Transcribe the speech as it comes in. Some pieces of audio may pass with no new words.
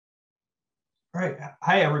All right.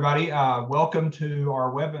 Hi, everybody. Welcome to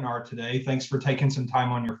our webinar today. Thanks for taking some time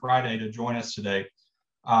on your Friday to join us today.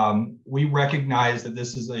 We recognize that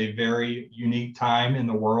this is a very unique time in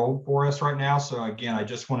the world for us right now. So again, I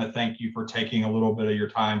just want to thank you for taking a little bit of your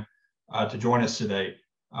time to join us today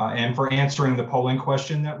and for answering the polling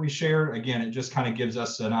question that we shared. Again, it just kind of gives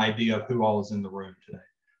us an idea of who all is in the room today.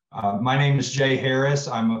 My name is Jay Harris.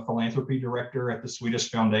 I'm a philanthropy director at the Swedish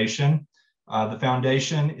Foundation. The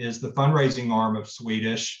foundation is the fundraising arm of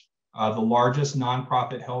Swedish, the largest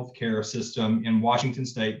nonprofit healthcare system in Washington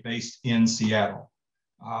State based in Seattle.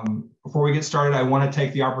 Before we get started, I want to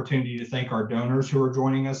take the opportunity to thank our donors who are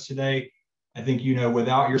joining us today. I think,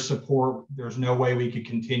 without your support, there's no way we could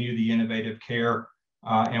continue the innovative care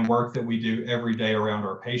and work that we do every day around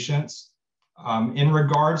our patients. In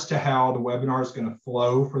regards to how the webinar is going to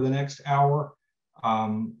flow for the next hour,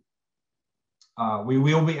 we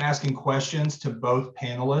will be asking questions to both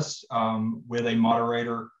panelists with a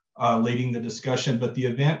moderator leading the discussion, but the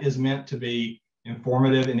event is meant to be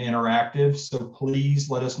informative and interactive. So please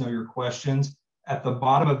let us know your questions. At the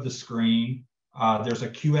bottom of the screen, there's a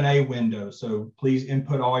Q&A window. So please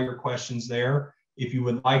input all your questions there. If you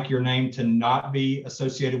would like your name to not be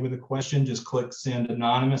associated with a question, just click send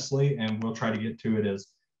anonymously and we'll try to get to it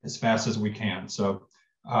as fast as we can. So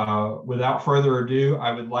without further ado,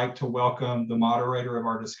 I would like to welcome the moderator of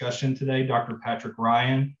our discussion today, Dr. Patrick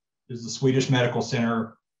Ryan, who's the Swedish Medical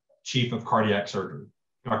Center Chief of Cardiac Surgery.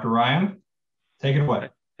 Dr. Ryan, take it away.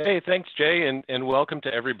 Hey, thanks, Jay, and welcome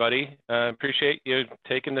to everybody. Appreciate you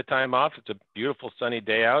taking the time off. It's a beautiful sunny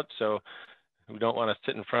day out, so we don't want to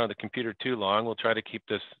sit in front of the computer too long. We'll try to keep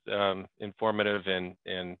this informative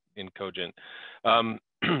and cogent.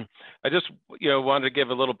 I just, wanted to give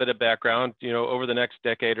a little bit of background. Over the next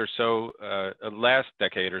decade or so, last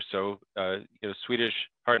decade or so, Swedish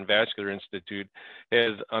Heart Vascular Institute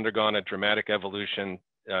has undergone a dramatic evolution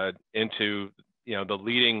into, the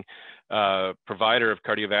leading provider of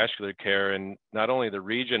cardiovascular care in not only the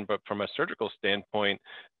region, but from a surgical standpoint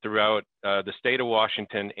throughout the state of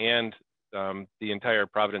Washington and the entire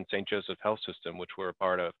Providence St. Joseph Health System, which we're a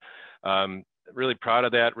part of. Really proud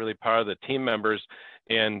of that, really proud of the team members.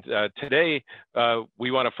 And today,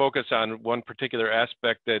 we want to focus on one particular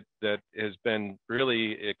aspect that has been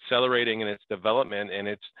really accelerating in its development, and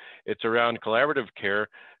it's around collaborative care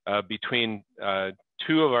between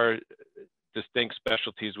two of our distinct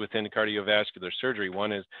specialties within cardiovascular surgery.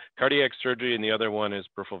 One is cardiac surgery, and the other one is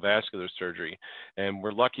peripheral vascular surgery. And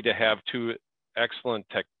we're lucky to have two excellent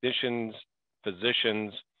technicians,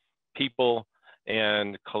 physicians, people,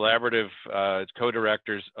 and collaborative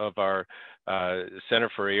co-directors of our Center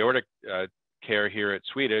for Aortic Care here at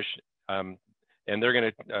Swedish. And they're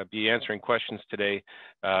going to be answering questions today.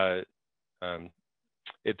 It's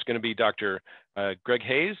going to be Dr. Greg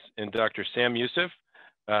Hayes and Dr. Sam Youssef.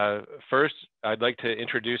 First, I'd like to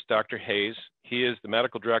introduce Dr. Hayes. He is the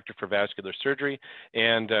Medical Director for Vascular Surgery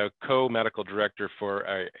and co-medical director for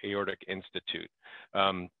our Aortic Institute.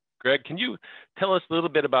 Greg, can you tell us a little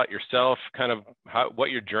bit about yourself, kind of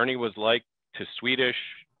what your journey was like to Swedish,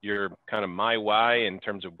 your kind of why in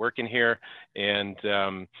terms of working here, and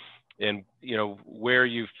where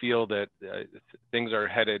you feel that things are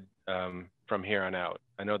headed from here on out?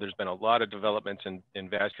 I know there's been a lot of developments in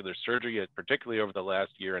vascular surgery, particularly over the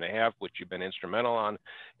last year and a half, which you've been instrumental on,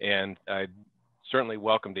 and I'd certainly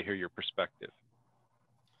welcome to hear your perspective.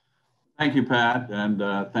 Thank you, Pat,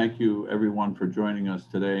 and thank you everyone for joining us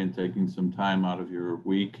today and taking some time out of your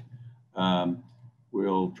week.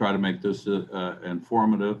 We'll try to make this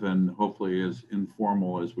informative and hopefully as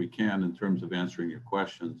informal as we can in terms of answering your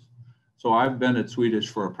questions. So I've been at Swedish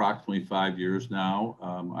for approximately 5 years now.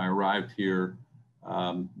 I arrived here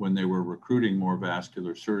when they were recruiting more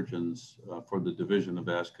vascular surgeons for the Division of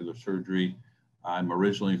Vascular Surgery. I'm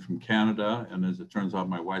originally from Canada, and as it turns out,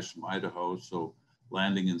 my wife's from Idaho, so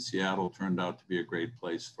landing in Seattle turned out to be a great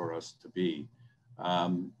place for us to be.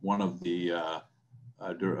 One of the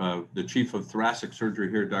chief of thoracic surgery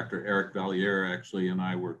here, Dr. Eric Valliere, actually, and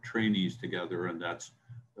I were trainees together, and that's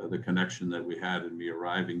the connection that we had in me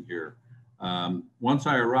arriving here. Once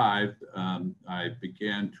I arrived, I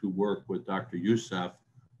began to work with Dr. Youssef,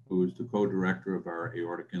 who is the co-director of our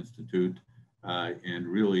Aortic Institute, and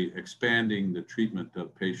really expanding the treatment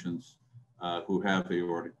of patients who have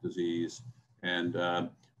aortic disease. And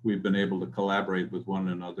we've been able to collaborate with one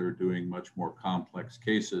another doing much more complex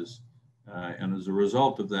cases. And as a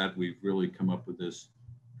result of that, we've really come up with this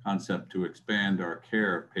concept to expand our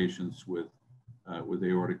care of patients with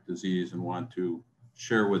aortic disease, and want to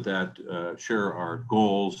share our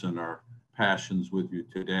goals and our passions with you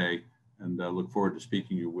today. and look forward to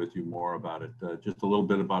speaking with you more about it. Just a little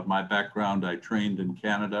bit about my background. I trained in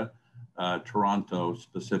Canada, Toronto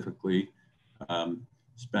specifically,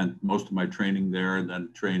 spent most of my training there, and then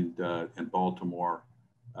trained in Baltimore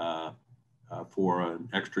for an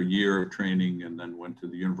extra year of training, and then went to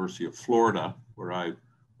the University of Florida, where I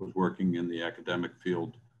was working in the academic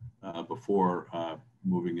field before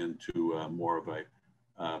moving into more of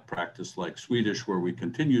a practice like Swedish, where we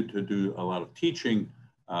continue to do a lot of teaching,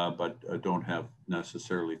 but don't have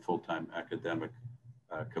necessarily full-time academic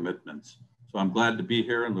commitments. So I'm glad to be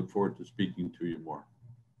here and look forward to speaking to you more.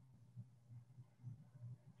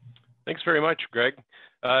 Thanks very much, Greg.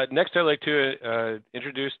 Next, I'd like to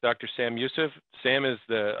introduce Dr. Sam Youssef. Sam is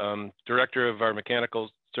the director of our mechanical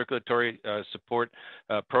circulatory support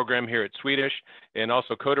program here at Swedish, and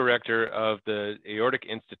also co-director of the Aortic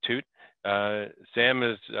Institute. Sam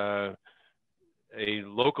is a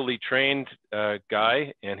locally trained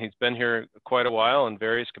guy, and he's been here quite a while in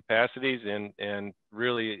various capacities, and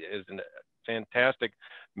really is a fantastic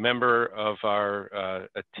member of our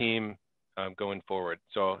team going forward.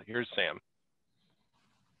 So here's Sam.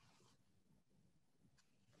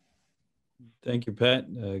 Thank you,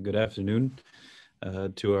 Pat. Good afternoon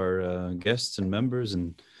to our guests and members,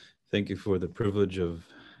 and thank you for the privilege of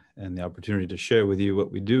and the opportunity to share with you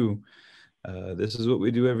what we do. This is what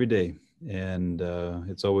we do every day, and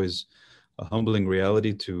it's always a humbling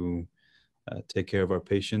reality to take care of our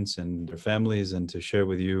patients and their families, and to share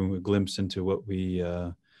with you a glimpse into what we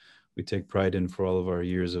take pride in for all of our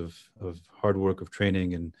years of hard work, of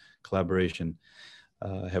training and collaboration.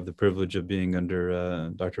 I have the privilege of being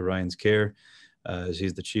under Dr. Ryan's care, as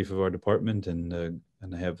he's the chief of our department, and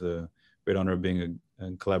I have the great honor of being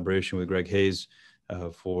in collaboration with Greg Hayes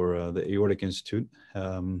for the Aortic Institute.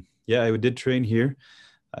 Yeah, I did train here.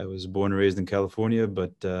 I was born and raised in California,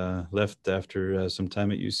 but left after some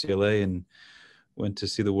time at UCLA and went to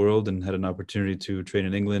see the world, and had an opportunity to train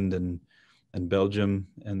in England and Belgium,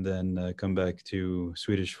 and then come back to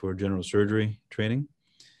Swedish for general surgery training.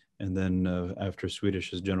 And then after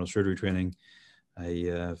Swedish's general surgery training,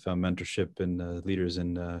 I found mentorship and leaders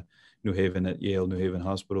in New Haven at Yale New Haven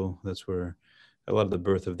Hospital. That's where a lot of the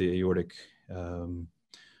birth of the aortic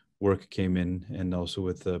work came in, and also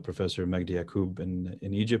with Professor Magdi Yacoub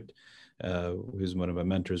in Egypt, who's one of my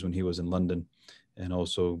mentors when he was in London, and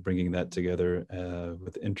also bringing that together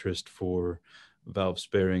with interest for valve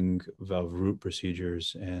sparing, valve root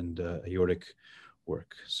procedures, and aortic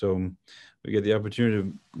work. So we get the opportunity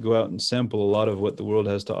to go out and sample a lot of what the world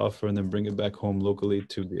has to offer, and then bring it back home locally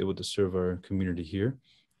to be able to serve our community here.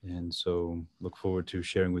 And so look forward to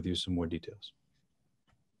sharing with you some more details.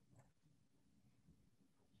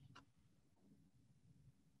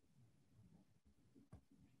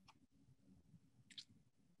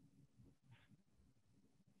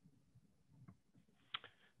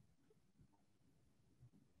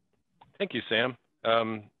 Thank you, Sam.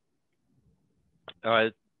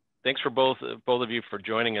 Thanks for both of you for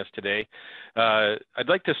joining us today. I'd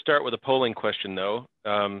like to start with a polling question, though,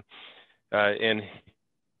 and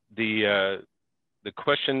the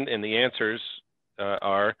question and the answers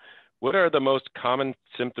are: what are the most common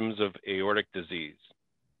symptoms of aortic disease?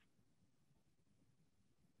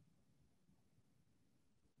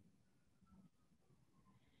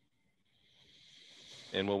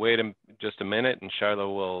 And we'll wait just a minute, and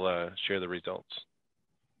Shiloh will share the results.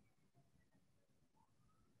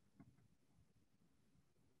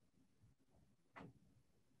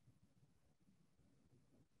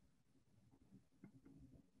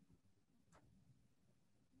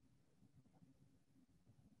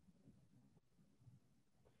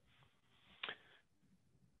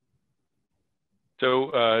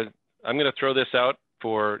 So I'm going to throw this out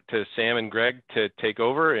to Sam and Greg to take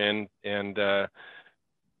over, and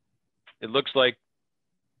it looks like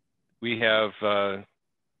we have a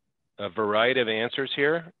variety of answers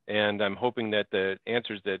here, and I'm hoping that the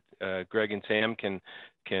answers that Greg and Sam can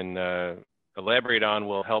elaborate on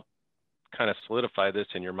will help kind of solidify this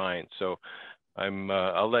in your mind. So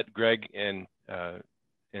I'll let Greg and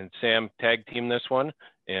Sam tag team this one,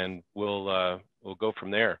 and we'll go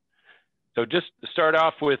from there. So just to start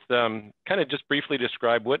off with, kind of just briefly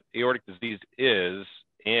describe what aortic disease is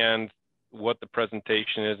and what the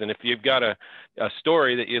presentation is. And if you've got a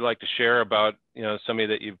story that you'd like to share about, somebody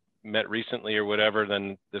that you've met recently or whatever,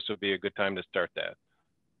 then this would be a good time to start that.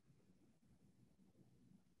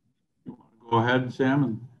 Go ahead,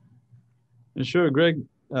 Sam. Sure, Greg.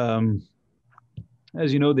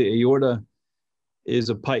 As you know, the aorta is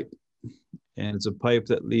a pipe, and it's a pipe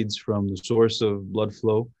that leads from the source of blood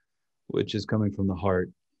flow, which is coming from the heart.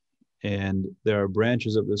 And there are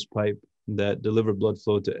branches of this pipe that deliver blood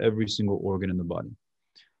flow to every single organ in the body.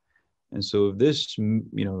 And so if this,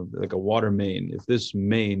 like a water main, if this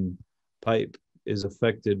main pipe is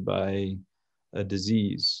affected by a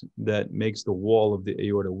disease that makes the wall of the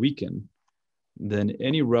aorta weaken, then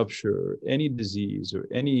any rupture, any disease, or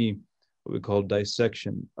any what we call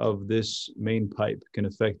dissection of this main pipe can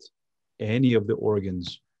affect any of the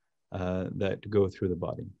organs that go through the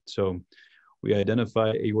body. So we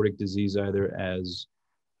identify aortic disease either as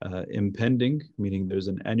impending, meaning there's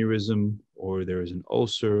an aneurysm or there's an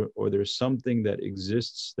ulcer or there's something that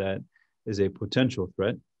exists that is a potential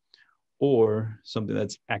threat, or something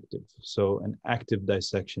that's active. So an active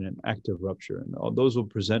dissection, an active rupture, and all those will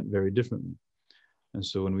present very differently. And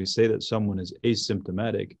so when we say that someone is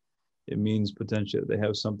asymptomatic, it means potentially they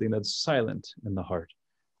have something that's silent in the heart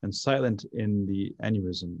and silent in the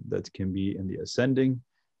aneurysm. That can be in the ascending,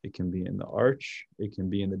 it can be in the arch, it can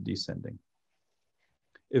be in the descending.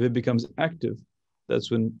 If it becomes active,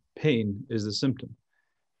 that's when pain is the symptom.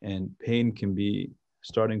 And pain can be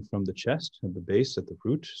starting from the chest at the base, at the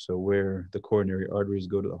root, so where the coronary arteries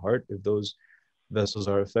go to the heart. If those vessels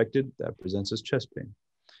are affected, that presents as chest pain.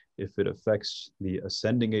 If it affects the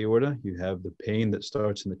ascending aorta, you have the pain that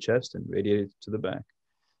starts in the chest and radiates to the back.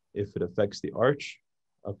 If it affects the arch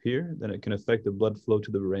up here, then it can affect the blood flow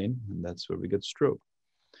to the brain, and that's where we get stroke.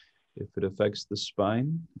 If it affects the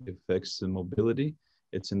spine, it affects the mobility,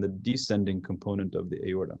 it's in the descending component of the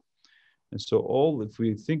aorta. And so if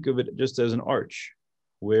we think of it just as an arch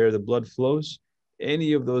where the blood flows,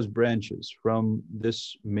 any of those branches from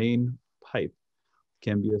this main pipe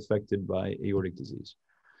can be affected by aortic disease.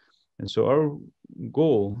 And so our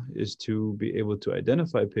goal is to be able to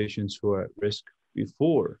identify patients who are at risk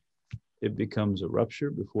before it becomes a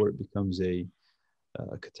rupture, before it becomes a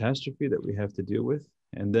catastrophe that we have to deal with.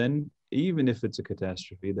 And then even if it's a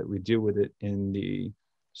catastrophe, that we deal with it in the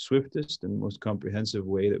swiftest and most comprehensive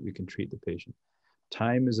way that we can treat the patient.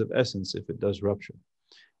 Time is of essence if it does rupture.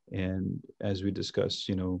 And as we discussed,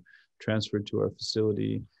 transfer to our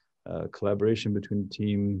facility, collaboration between the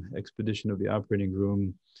team, expedition of the operating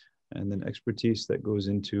room, and then expertise that goes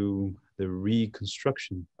into the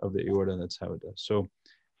reconstruction of the aorta. That's how it does. So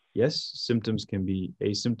yes, symptoms can be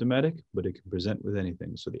asymptomatic, but it can present with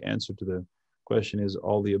anything. So the answer to the question is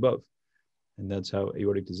all the above. And that's how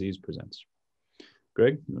aortic disease presents.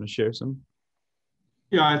 Greg, you want to share some?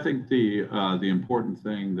 Yeah, I think the important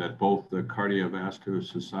thing that both the Cardiovascular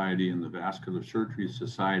Society and the Vascular Surgery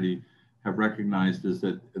Society have recognized is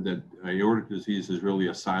that aortic disease is really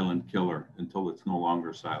a silent killer until it's no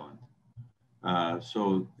longer silent.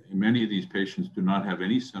 So many of these patients do not have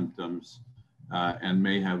any symptoms and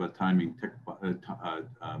may have a time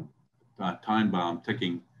bomb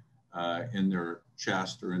ticking in their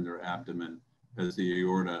chest or in their abdomen as the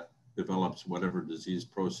aorta develops whatever disease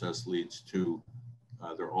process leads to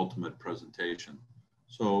their ultimate presentation.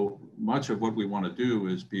 So much of what we want to do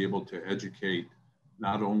is be able to educate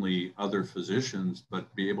not only other physicians,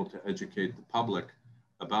 but be able to educate the public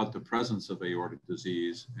about the presence of aortic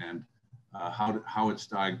disease and how it's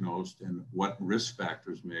diagnosed and what risk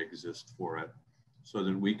factors may exist for it, so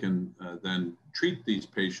that we can then treat these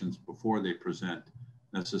patients before they present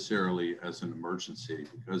necessarily as an emergency.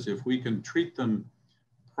 Because if we can treat them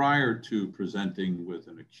prior to presenting with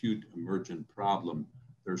an acute emergent problem,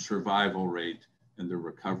 their survival rate and their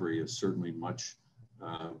recovery is certainly much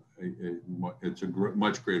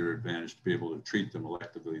greater advantage to be able to treat them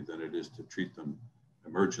electively than it is to treat them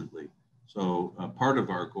emergently. So part of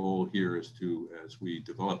our goal here is to, as we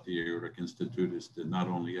develop the Aortic Institute, is to not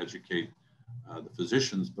only educate the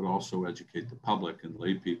physicians, but also educate the public and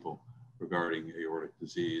lay people regarding aortic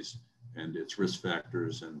disease and its risk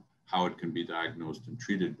factors and how it can be diagnosed and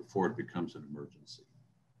treated before it becomes an emergency.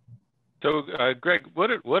 So, Greg,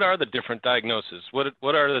 what are the different diagnoses? What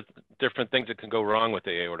are the different things that can go wrong with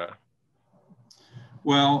the aorta?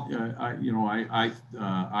 Well,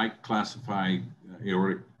 I classify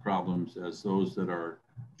aortic problems as those that are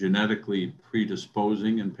genetically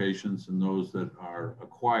predisposing in patients and those that are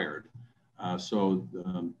acquired.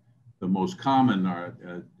 The most common are,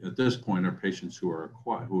 at this point, are patients who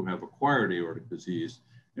have acquired aortic disease.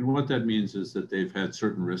 And what that means is that they've had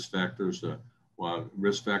certain risk factors.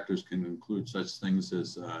 Risk factors can include such things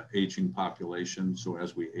as aging population. So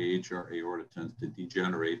as we age, our aorta tends to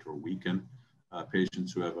degenerate or weaken.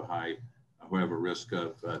 Patients who have a risk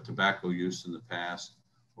of tobacco use in the past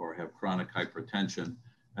or have chronic hypertension.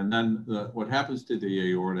 And then what happens to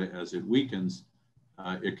the aorta as it weakens,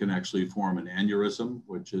 it can actually form an aneurysm,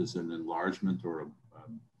 which is an enlargement or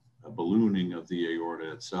a ballooning of the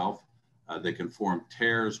aorta itself. They can form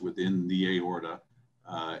tears within the aorta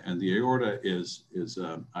And the aorta is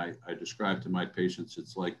I describe to my patients,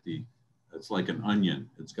 it's like an onion.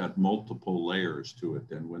 It's got multiple layers to it.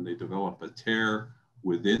 And when they develop a tear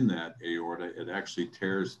within that aorta, it actually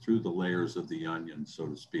tears through the layers of the onion, so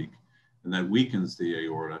to speak. And that weakens the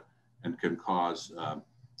aorta and can cause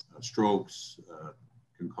strokes,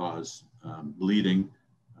 can cause bleeding,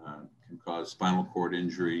 can cause spinal cord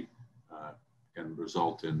injury, can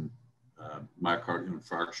result in myocardial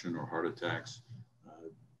infarction or heart attacks,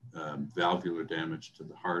 valvular damage to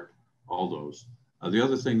the heart, all those. The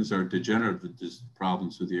other things are degenerative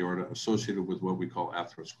problems with the aorta associated with what we call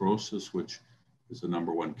atherosclerosis, which is the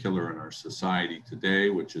 #1 killer in our society today,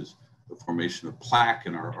 which is the formation of plaque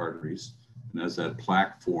in our arteries. And as that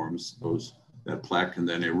plaque forms, that plaque can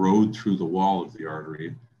then erode through the wall of the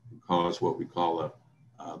artery and cause what we call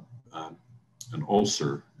an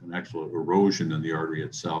ulcer, an actual erosion in the artery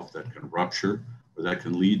itself that can rupture, or that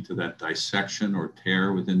can lead to that dissection or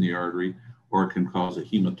tear within the artery, or it can cause a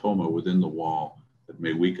hematoma within the wall that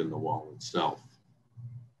may weaken the wall itself.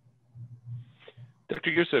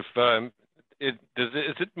 Dr. Youssef, is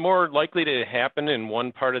it more likely to happen in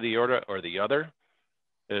one part of the aorta or the other?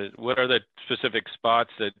 What are the specific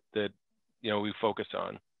spots that we focus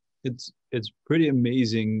on? It's pretty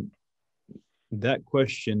amazing. That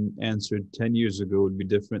question answered 10 years ago would be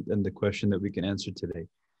different than the question that we can answer today.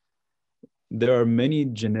 There are many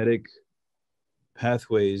genetic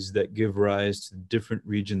pathways that give rise to different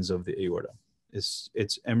regions of the aorta. It's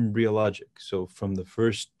embryologic. So from the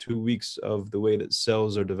first 2 weeks of the way that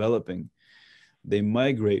cells are developing, they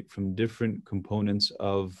migrate from different components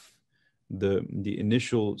of the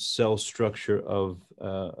initial cell structure of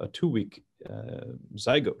a 2-week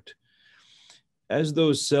zygote. As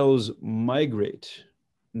those cells migrate,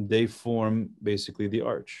 they form basically the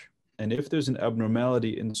arch. And if there's an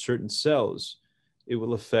abnormality in certain cells, it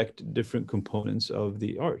will affect different components of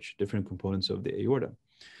the arch, different components of the aorta.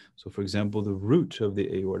 So for example, the root of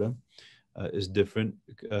the aorta is different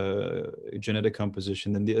genetic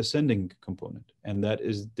composition than the ascending component. And that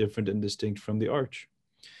is different and distinct from the arch.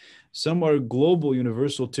 Some are global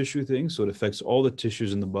universal tissue things, so it affects all the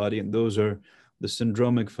tissues in the body, and those are the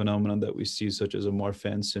syndromic phenomenon that we see, such as a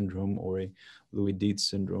Marfan syndrome or a Louis-Dietz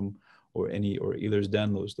syndrome or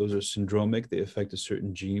Ehlers-Danlos. Those are syndromic. They affect a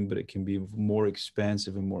certain gene, but it can be more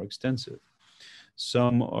expansive and more extensive.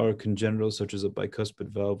 Some are congenital, such as a bicuspid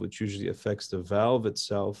valve, which usually affects the valve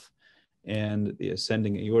itself and the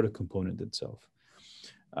ascending aorta component itself.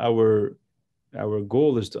 Our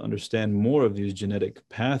goal is to understand more of these genetic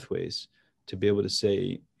pathways to be able to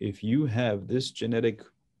say, if you have this genetic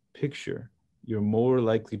picture, you're more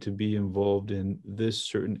likely to be involved in this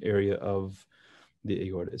certain area of the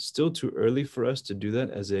aorta. It's still too early for us to do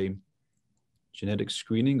that as a genetic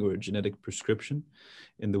screening or a genetic prescription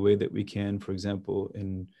in the way that we can, for example,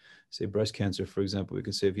 in say breast cancer, for example, we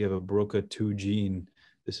can say if you have a BRCA2 gene,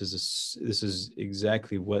 this is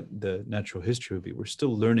exactly what the natural history would be. We're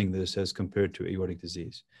still learning this as compared to aortic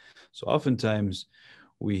disease. So oftentimes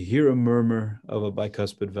we hear a murmur of a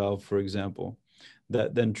bicuspid valve, for example,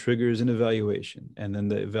 that then triggers an evaluation. And then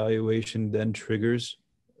the evaluation then triggers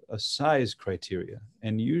a size criteria.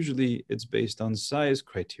 And usually it's based on size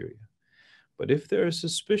criteria. But if there is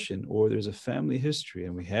suspicion or there's a family history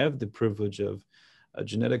and we have the privilege of a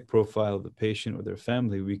genetic profile of the patient or their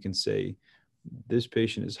family, we can say this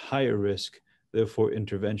patient is higher risk, therefore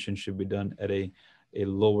intervention should be done at a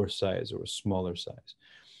lower size or a smaller size.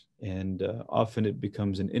 And often it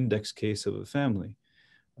becomes an index case of a family.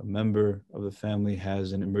 A member of the family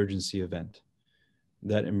has an emergency event.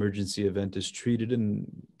 That emergency event is treated, and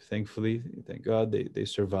thankfully, thank God, they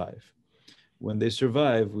survive. When they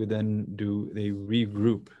survive, they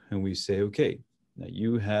regroup and we say, okay, now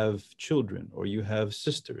you have children, or you have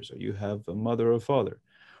sisters, or you have a mother or father.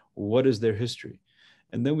 What is their history?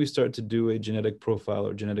 And then we start to do a genetic profile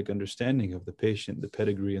or genetic understanding of the patient, the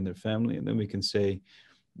pedigree and their family. And then we can say,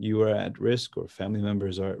 you are at risk, or family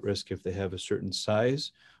members are at risk if they have a certain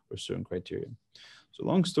size or certain criteria. So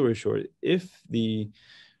long story short, if the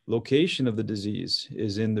location of the disease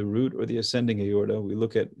is in the root or the ascending aorta, we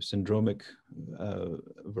look at syndromic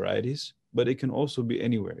varieties, but it can also be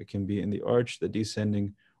anywhere. It can be in the arch, the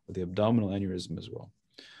descending, or the abdominal aneurysm as well.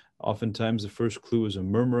 Oftentimes, the first clue is a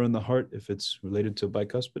murmur in the heart if it's related to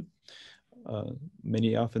bicuspid.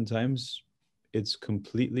 Oftentimes, it's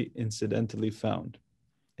completely incidentally found.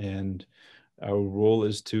 And our role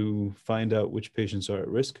is to find out which patients are at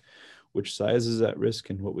risk, which size is at risk,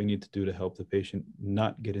 and what we need to do to help the patient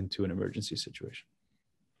not get into an emergency situation.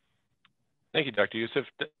 Thank you, Dr. Youssef.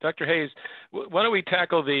 Dr. Hayes, why don't we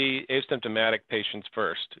tackle the asymptomatic patients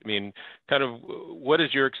first? I mean, kind of what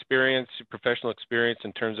is your experience, your professional experience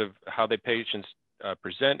in terms of how the patients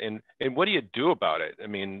present, and what do you do about it? I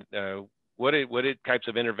mean, what types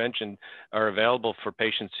of intervention are available for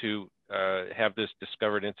patients who have this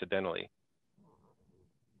discovered incidentally?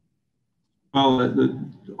 Well,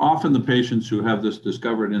 often the patients who have this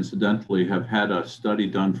discovered incidentally have had a study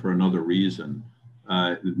done for another reason.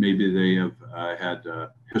 Maybe they have had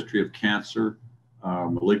a history of cancer,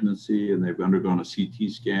 malignancy, and they've undergone a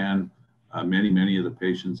CT scan. Many of the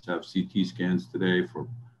patients have CT scans today for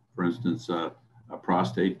instance, a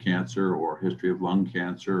prostate cancer or history of lung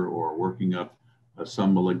cancer or working up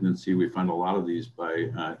some malignancy. We find a lot of these by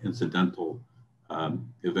incidental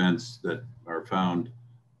events that are found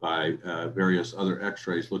by various other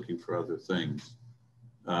x-rays looking for other things.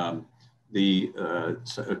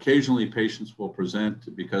 Occasionally patients will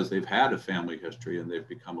present because they've had a family history and they've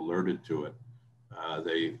become alerted to it.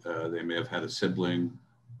 They may have had a sibling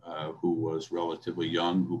who was relatively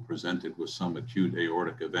young who presented with some acute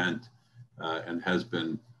aortic event and have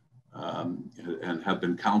been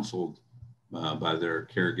counseled by their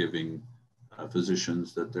caregiving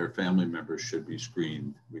physicians that their family members should be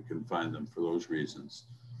screened. We can find them for those reasons.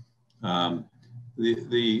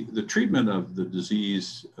 The treatment of the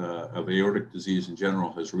disease, of aortic disease in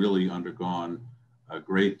general, has really undergone a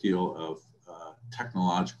great deal of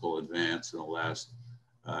technological advance in the last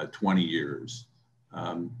 20 years.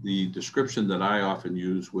 The description that I often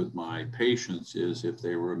use with my patients is if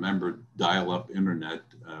they remember dial-up internet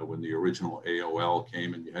when the original AOL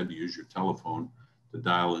came and you had to use your telephone to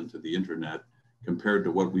dial into the internet compared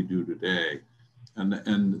to what we do today.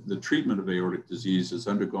 And the treatment of aortic disease has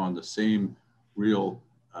undergone the same real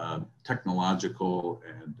technological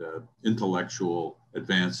and intellectual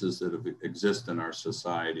advances that exist in our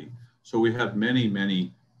society. So we have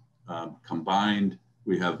many combined.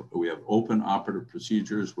 We have open operative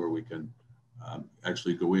procedures where we can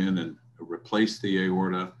actually go in and replace the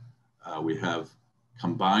aorta. We have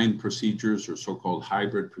combined procedures or so-called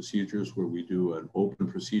hybrid procedures where we do an open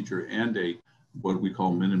procedure and what we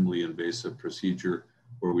call minimally invasive procedure,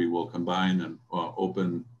 where we will combine an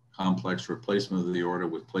open complex replacement of the aorta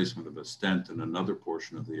with placement of a stent in another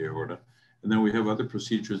portion of the aorta. And then we have other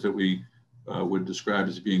procedures that we would describe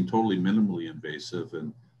as being totally minimally invasive.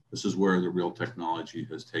 And this is where the real technology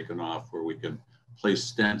has taken off, where we can place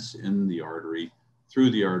stents in the artery,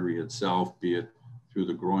 through the artery itself, be it through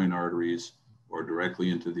the groin arteries or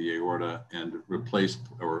directly into the aorta, and replace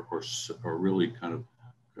or really kind of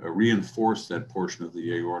reinforce that portion of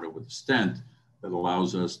the aorta with a stent that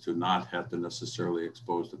allows us to not have to necessarily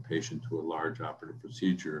expose the patient to a large operative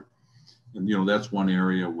procedure. And that's one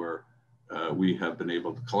area where we have been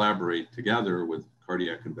able to collaborate together with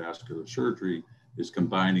cardiac and vascular surgery, is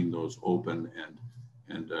combining those open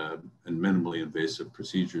and minimally invasive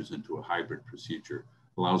procedures into a hybrid procedure.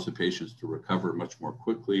 Allows the patients to recover much more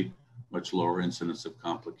quickly, much lower incidence of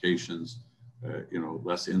complications,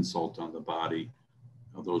 less insult on the body.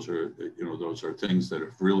 Those are things that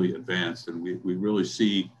have really advanced, and we really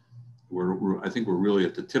see, I think we're really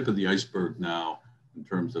at the tip of the iceberg now in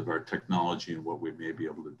terms of our technology and what we may be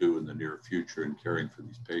able to do in the near future in caring for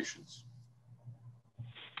these patients.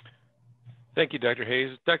 Thank you, Dr.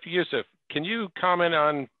 Hayes. Dr. Youssef, can you comment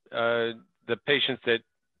on the patients that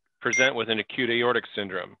present with an acute aortic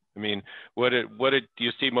syndrome? I mean, what do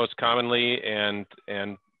you see most commonly, and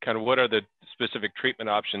kind of what are the specific treatment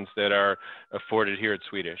options that are afforded here at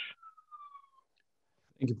Swedish?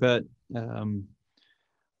 Thank you, Pat.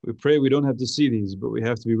 We pray we don't have to see these, but we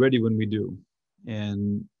have to be ready when we do.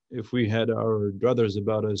 And if we had our druthers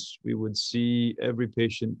about us, we would see every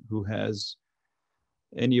patient who has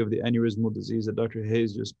any of the aneurysmal disease that Dr.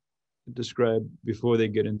 Hayes just described before they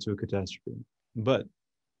get into a catastrophe. But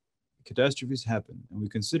catastrophes happen, and we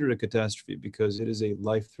consider it a catastrophe because it is a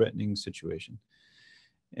life-threatening situation.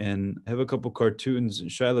 And I have a couple cartoons.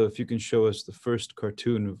 Shiloh, if you can show us the first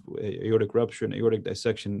cartoon of aortic rupture and aortic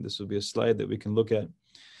dissection, this will be a slide that we can look at.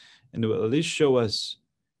 And it will at least show us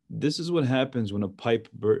this is what happens when a pipe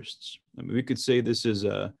bursts. I mean, we could say this is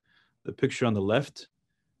the picture on the left.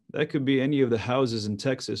 That could be any of the houses in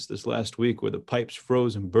Texas this last week where the pipes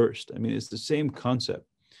froze and burst. I mean, it's the same concept.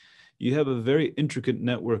 You have a very intricate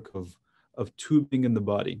network of tubing in the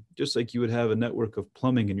body, just like you would have a network of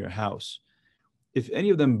plumbing in your house. If any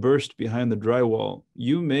of them burst behind the drywall,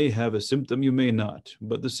 you may have a symptom, you may not.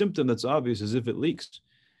 But the symptom that's obvious is if it leaks.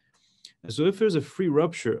 And so if there's a free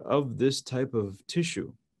rupture of this type of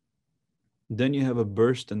tissue, then you have a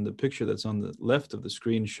burst, and the picture that's on the left of the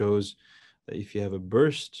screen shows that if you have a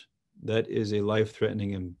burst, that is a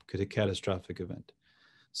life-threatening and catastrophic event.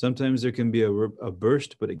 Sometimes there can be a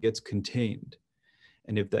burst, but it gets contained.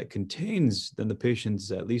 And if that contains, then the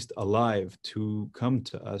patient's at least alive to come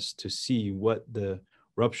to us to see what the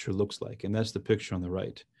rupture looks like. And that's the picture on the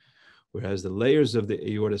right. Whereas the layers of the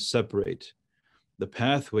aorta separate, the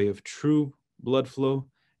pathway of true blood flow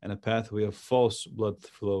and a pathway of false blood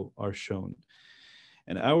flow are shown.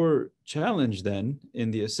 And our challenge then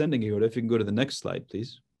in the ascending aorta, if you can go to the next slide,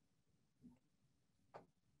 please.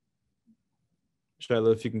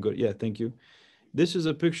 Shiloh, if you can go, yeah, thank you. This is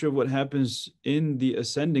a picture of what happens in the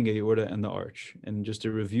ascending aorta and the arch. And just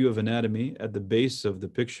a review of anatomy at the base of the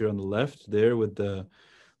picture on the left there with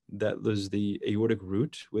that was the aortic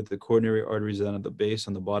root with the coronary arteries down at the base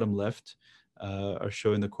on the bottom left are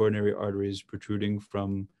showing the coronary arteries protruding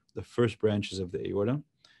from the first branches of the aorta.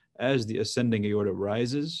 As the ascending aorta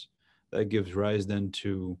rises, that gives rise then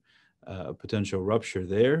to a potential rupture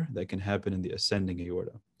there that can happen in the ascending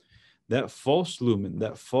aorta. That false lumen,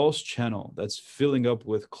 that false channel that's filling up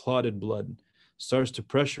with clotted blood starts to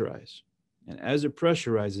pressurize. And as it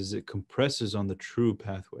pressurizes, it compresses on the true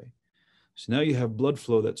pathway. So now you have blood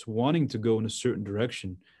flow that's wanting to go in a certain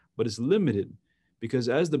direction, but it's limited because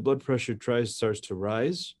as the blood pressure starts to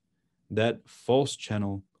rise, that false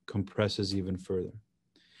channel compresses even further.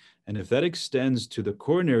 And if that extends to the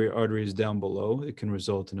coronary arteries down below, it can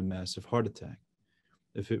result in a massive heart attack.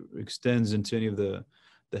 If it extends into any of the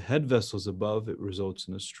head vessels above, it results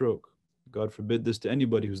in a stroke. God forbid this to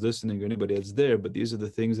anybody who's listening or anybody that's there, but these are the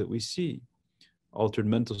things that we see: altered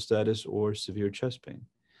mental status or severe chest pain.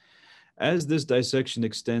 As this dissection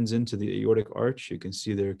extends into the aortic arch, you can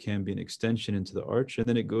see there can be an extension into the arch, and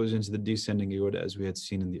then it goes into the descending aorta as we had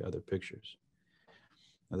seen in the other pictures.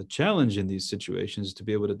 Now, the challenge in these situations is to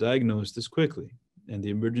be able to diagnose this quickly, and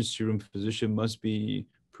the emergency room physician must be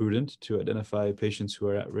prudent to identify patients who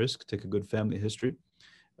are at risk, take a good family history,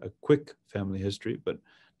 a quick family history, but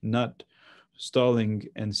not stalling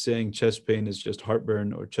and saying chest pain is just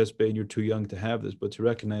heartburn or chest pain, you're too young to have this, but to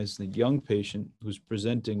recognize the young patient who's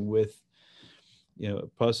presenting with,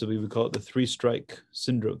 possibly we call it the three-strike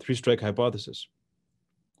syndrome, three-strike hypothesis.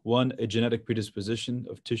 1, a genetic predisposition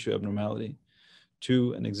of tissue abnormality.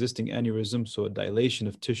 2, an existing aneurysm, so a dilation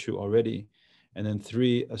of tissue already. And then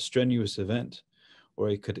 3, a strenuous event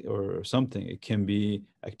or something. It can be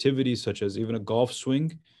activities such as even a golf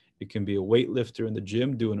swing. It can be a weightlifter in the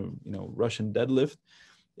gym doing a Russian deadlift.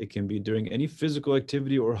 It can be during any physical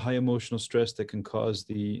activity or high emotional stress that can cause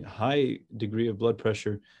the high degree of blood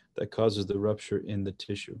pressure that causes the rupture in the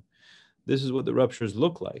tissue. This is what the ruptures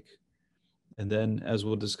look like. And then, as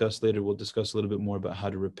we'll discuss later, we'll discuss a little bit more about how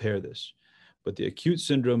to repair this. But the acute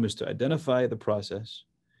syndrome is to identify the process,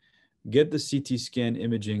 get the CT scan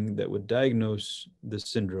imaging that would diagnose the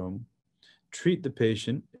syndrome, treat the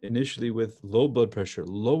patient initially with low blood pressure,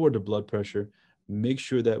 lower the blood pressure, make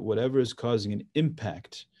sure that whatever is causing an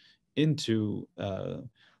impact into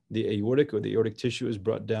the aortic or the aortic tissue is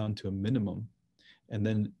brought down to a minimum, and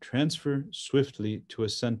then transfer swiftly to a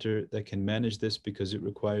center that can manage this because it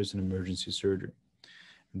requires an emergency surgery.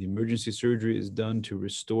 And the emergency surgery is done to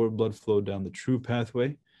restore blood flow down the true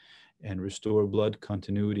pathway and restore blood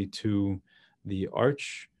continuity to the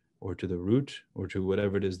arch or to the root or to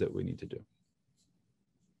whatever it is that we need to do.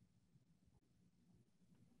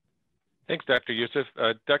 Thanks, Dr. Youssef.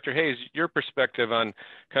 Dr. Hayes, your perspective on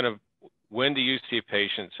kind of when do you see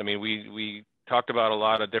patients? I mean, we talked about a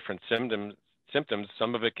lot of different symptoms.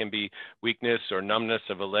 Some of it can be weakness or numbness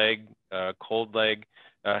of a leg, cold leg.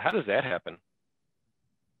 How does that happen?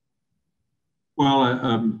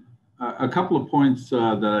 Well, a couple of points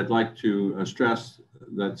that I'd like to stress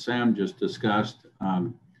that Sam just discussed.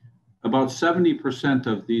 About 70%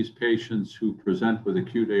 of these patients who present with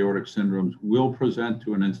acute aortic syndromes will present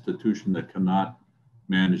to an institution that cannot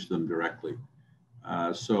manage them directly.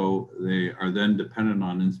 So they are then dependent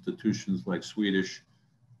on institutions like Swedish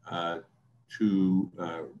to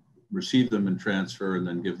receive them and transfer and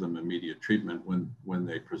then give them immediate treatment when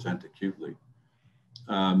they present acutely.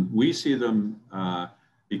 We see them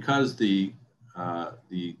because the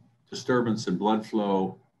disturbance in blood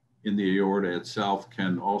flow in the aorta itself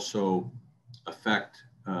can also affect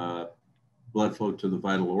blood flow to the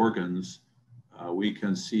vital organs. We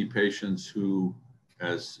can see patients who,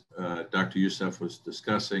 as Dr. Youssef was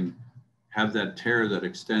discussing, have that tear that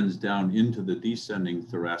extends down into the descending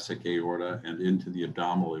thoracic aorta and into the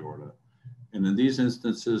abdominal aorta. And in these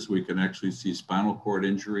instances, we can actually see spinal cord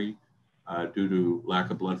injury due to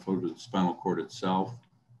lack of blood flow to the spinal cord itself.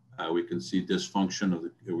 We can see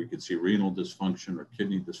dysfunction we can see renal dysfunction or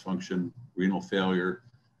kidney dysfunction, renal failure,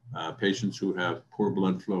 patients who have poor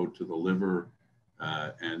blood flow to the liver,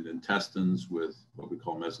 and intestines with what we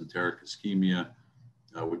call mesenteric ischemia,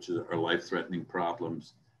 which are life-threatening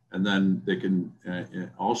problems. And then they can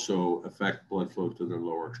also affect blood flow to their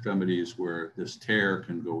lower extremities, where this tear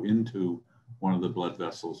can go into one of the blood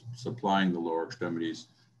vessels supplying the lower extremities,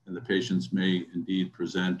 and the patients may indeed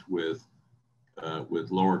present with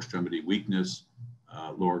lower extremity weakness,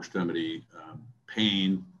 lower extremity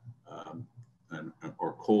pain,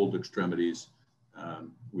 or cold extremities.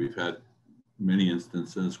 We've had many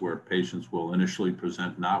instances where patients will initially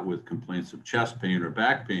present not with complaints of chest pain or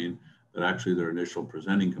back pain, but actually their initial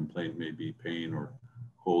presenting complaint may be pain or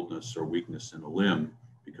coldness or weakness in a limb,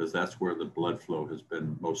 because that's where the blood flow has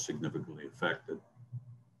been most significantly affected.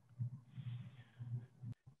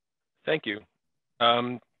 Thank you.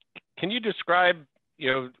 Can you describe,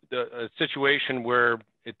 a situation where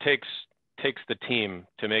it takes the team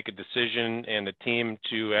to make a decision and a team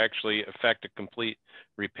to actually effect a complete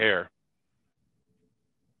repair?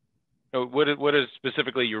 What is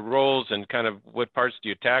specifically your roles, and kind of what parts do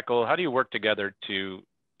you tackle? How do you work together to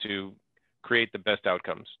create the best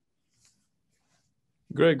outcomes?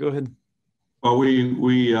 Greg, go ahead. Well,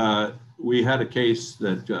 we had a case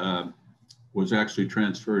that was actually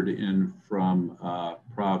transferred in from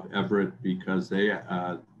Prov Everett, because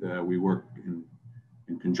we worked in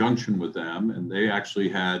conjunction with them, and they actually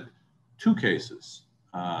had two cases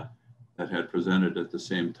that had presented at the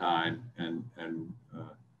same time, and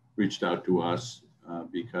reached out to us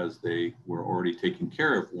because they were already taking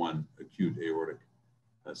care of one acute aortic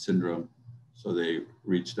syndrome. So they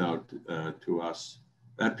reached out to us.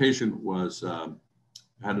 That patient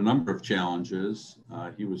had a number of challenges.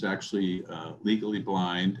 He was actually legally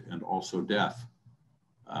blind and also deaf.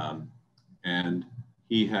 And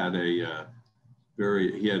he had an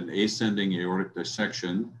ascending aortic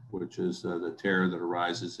dissection, which is the tear that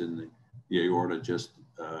arises in the aorta just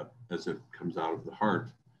as it comes out of the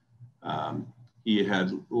heart. He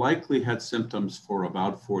had likely had symptoms for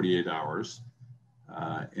about 48 hours,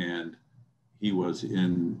 and he was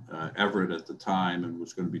in Everett at the time and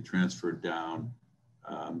was going to be transferred down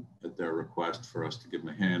at their request for us to give him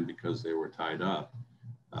a hand because they were tied up.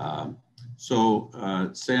 So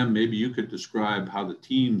Sam, maybe you could describe how the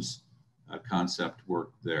team's concept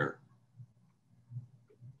worked there.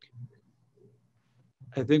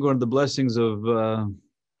 I think one of the blessings of the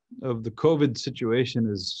COVID situation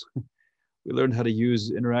is we learned how to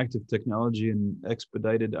use interactive technology and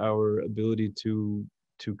expedited our ability to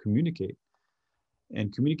communicate.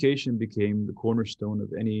 And communication became the cornerstone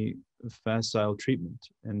of any facile treatment.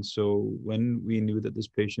 And so when we knew that this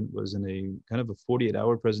patient was in a kind of a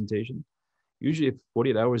 48-hour presentation, usually if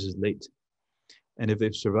 48 hours is late. And if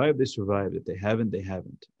they've survived, they survived. If they haven't, they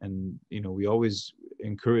haven't. And we always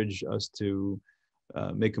encourage us to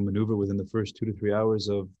make a maneuver within the first 2 to 3 hours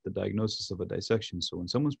of the diagnosis of a dissection. So when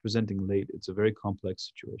someone's presenting late, it's a very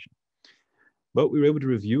complex situation. But we were able to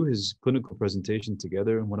review his clinical presentation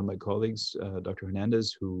together. And one of my colleagues, Dr.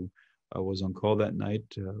 Hernandez, who was on call that night,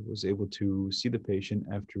 was able to see the patient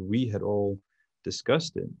after we had all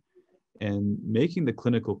discussed it, and making the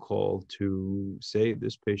clinical call to say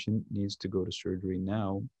this patient needs to go to surgery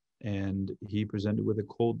now. And he presented with a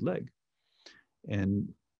cold leg. And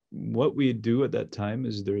what we do at that time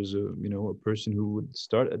is there's a person who would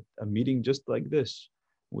start a meeting just like this.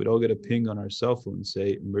 We'd all get a ping on our cell phone and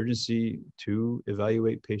say, emergency to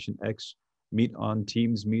evaluate patient X, meet on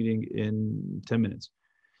Teams meeting in 10 minutes.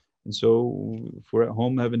 And so if we're at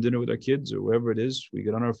home having dinner with our kids or wherever it is, we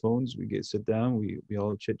get on our phones, sit down, we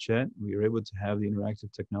all chit chat. We are able to have the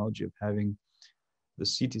interactive technology of having the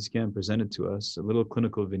CT scan presented to us, a little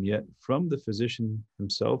clinical vignette from the physician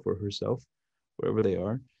himself or herself, wherever they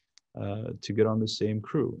are, to get on the same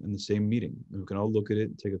crew in the same meeting. And we can all look at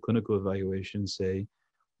it, take a clinical evaluation, say,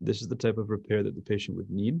 this is the type of repair that the patient would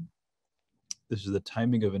need. This is the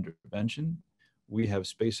timing of intervention. We have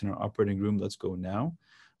space in our operating room, let's go now.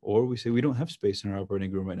 Or we say, we don't have space in our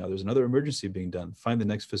operating room right now. There's another emergency being done. Find the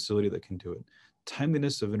next facility that can do it.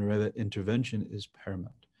 Timeliness of intervention is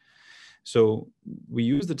paramount. So we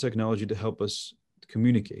use the technology to help us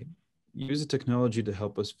communicate. Use the technology to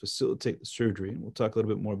help us facilitate the surgery. And we'll talk a little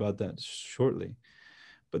bit more about that shortly.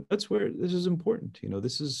 But that's where this is important.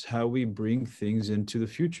 This is how we bring things into the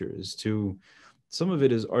future, some of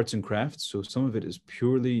it is arts and crafts. So some of it is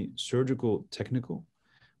purely surgical, technical.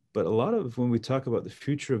 But a lot of when we talk about the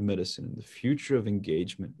future of medicine, the future of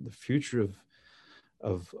engagement, the future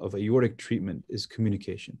of aortic treatment is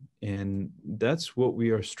communication. And that's what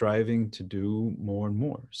we are striving to do more and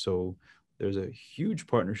more. So there's a huge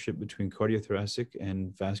partnership between cardiothoracic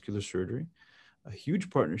and vascular surgery, a huge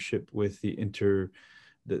partnership with the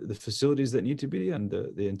the facilities that need to be done,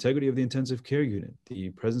 the integrity of the intensive care unit, the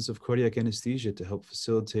presence of cardiac anesthesia to help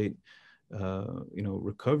facilitate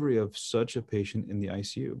recovery of such a patient in the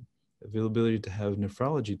ICU, availability to have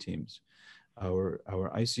nephrology teams, our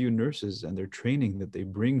ICU nurses and their training that they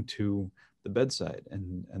bring to the bedside,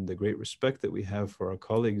 and the great respect that we have for our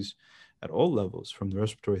colleagues at all levels, from the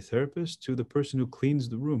respiratory therapist to the person who cleans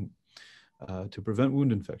the room to prevent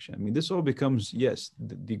wound infection. I mean, this all becomes, yes,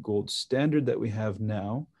 the gold standard that we have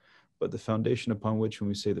now, but the foundation upon which, when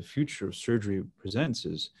we say the future of surgery presents,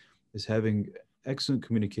 is having excellent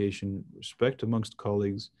communication, respect amongst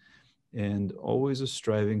colleagues, and always a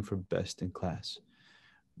striving for best in class.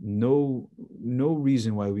 No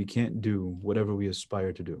reason why we can't do whatever we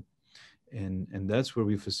aspire to do. And that's where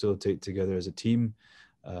we facilitate together as a team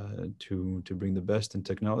to bring the best in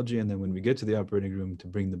technology. And then when we get to the operating room, to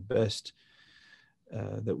bring the best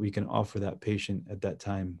that we can offer that patient at that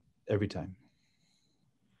time, every time.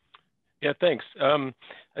 Yeah, thanks.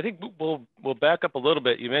 I think we'll back up a little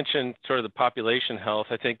bit. You mentioned sort of the population health,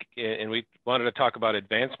 I think, and we wanted to talk about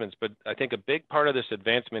advancements, but I think a big part of this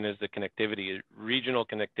advancement is the connectivity, regional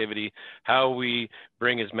connectivity, how we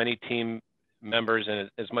bring as many team members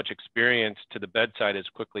and as much experience to the bedside as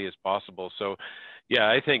quickly as possible. So yeah,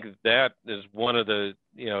 I think that is one of the,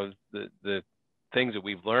 the things that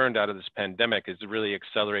we've learned out of this pandemic is really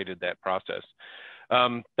accelerated that process.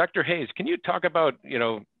 Dr. Hayes, can you talk about,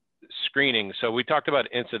 screening? So we talked about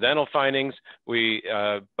incidental findings,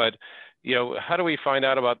 but how do we find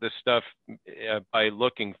out about this stuff by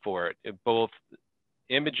looking for it, both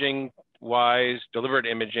imaging wise, delivered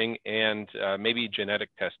imaging, and maybe genetic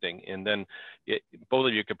testing? And then both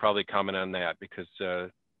of you could probably comment on that, because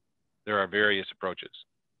there are various approaches.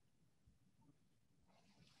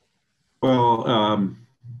 Well,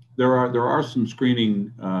 there are some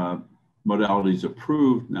screening modalities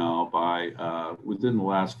approved now by, within the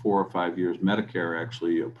last 4 or 5 years. Medicare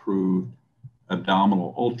actually approved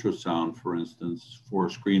abdominal ultrasound, for instance,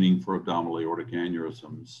 for screening for abdominal aortic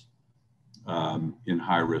aneurysms in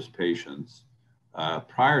high-risk patients.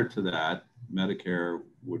 Prior to that, Medicare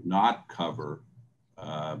would not cover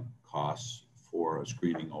costs for a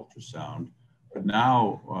screening ultrasound, but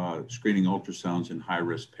now screening ultrasounds in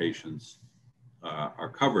high-risk patients are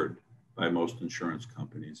covered by most insurance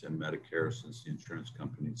companies and Medicare, since the insurance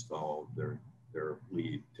companies follow their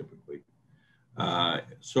lead typically.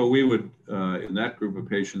 So we would, in that group of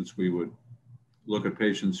patients, we would look at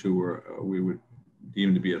patients who we would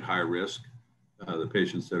deem to be at high risk. The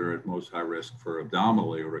patients that are at most high risk for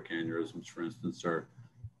abdominal aortic aneurysms, for instance, are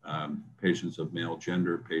patients of male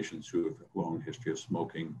gender, patients who have a long history of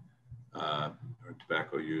smoking or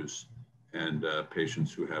tobacco use, and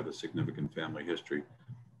patients who have a significant family history.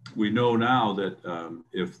 We know now that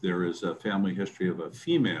if there is a family history of a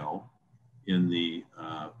female in the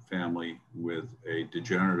family with a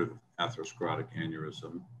degenerative atherosclerotic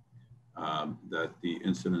aneurysm, that the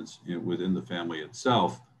incidence within the family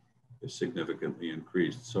itself is significantly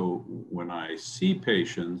increased. So when I see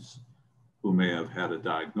patients who may have had a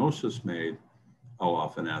diagnosis made, I'll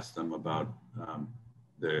often ask them about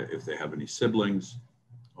if they have any siblings,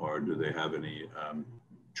 or do they have any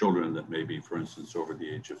children that may be, for instance, over the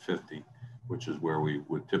age of 50, which is where we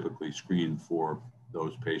would typically screen for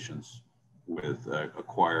those patients with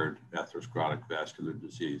acquired atherosclerotic vascular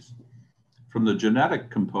disease. From the genetic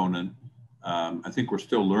component, I think we're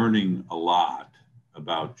still learning a lot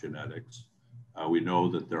about genetics. We know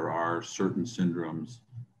that there are certain syndromes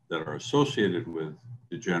that are associated with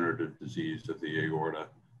degenerative disease of the aorta,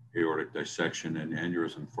 aortic dissection, and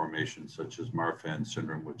aneurysm formation, such as Marfan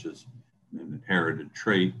syndrome, which is an inherited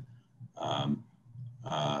trait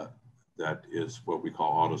that is what we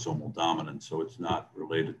call autosomal dominant. So it's not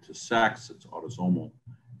related to sex, it's autosomal,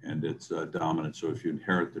 and it's dominant. So if you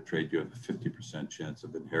inherit the trait, you have a 50% chance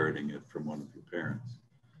of inheriting it from one of your parents.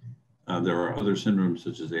 There are other syndromes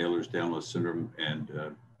such as Ehlers-Danlos syndrome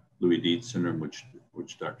and Louis-Dietz syndrome, which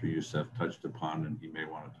Dr. Youssef touched upon, and he may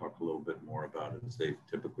want to talk a little bit more about it, as they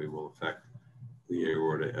typically will affect the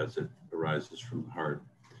aorta as it arises from the heart.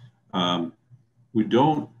 We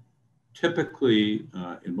don't typically,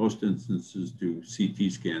 in most instances, do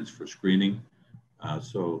CT scans for screening.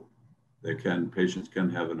 So patients can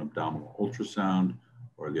have an abdominal ultrasound,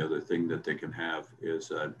 or the other thing that they can have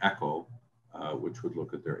is an echo, which would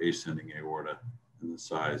look at their ascending aorta and the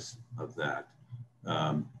size of that.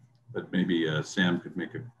 But maybe Sam could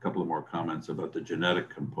make a couple of more comments about the genetic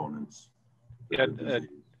components. Yeah,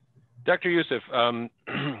 Dr. Youssef,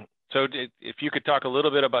 so if you could talk a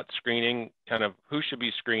little bit about screening, kind of who should be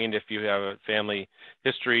screened if you have a family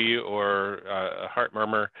history or a heart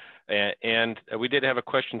murmur. And we did have a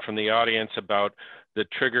question from the audience about the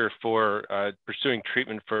trigger for pursuing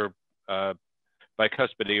treatment for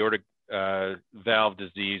bicuspid aortic valve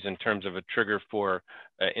disease in terms of a trigger for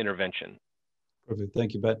intervention. Perfect.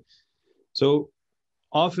 Thank you, Pat. So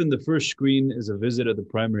often the first screen is a visit at the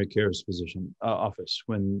primary care physician office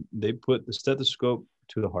when they put the stethoscope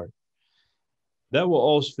to the heart. That will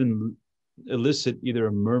often elicit either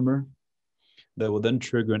a murmur that will then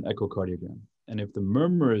trigger an echocardiogram. And if the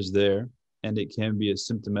murmur is there, and it can be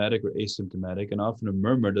asymptomatic or asymptomatic, and often a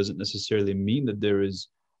murmur doesn't necessarily mean that there is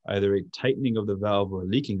either a tightening of the valve or a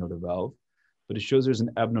leaking of the valve, but it shows there's an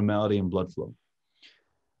abnormality in blood flow.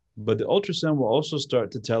 But the ultrasound will also start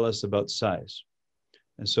to tell us about size.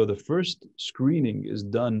 And so the first screening is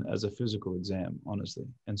done as a physical exam, honestly.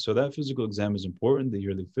 And so that physical exam is important, the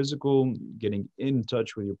yearly physical, getting in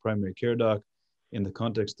touch with your primary care doc in the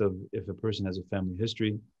context of if a person has a family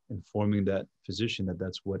history, informing that physician that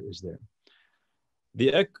that's what is there.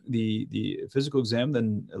 The physical exam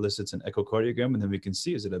then elicits an echocardiogram, and then we can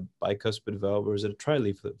see, is it a bicuspid valve or is it a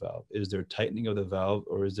trileaflet valve? Is there tightening of the valve,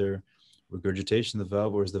 or is there regurgitation of the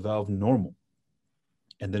valve, or is the valve normal?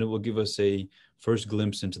 And then it will give us a first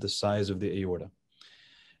glimpse into the size of the aorta.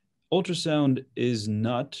 Ultrasound is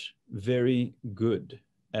not very good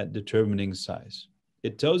at determining size.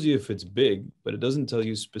 It tells you if it's big, but it doesn't tell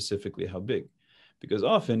you specifically how big. Because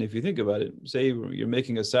often, if you think about it, say you're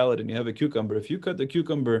making a salad and you have a cucumber, if you cut the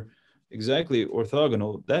cucumber exactly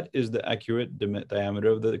orthogonal, that is the accurate diameter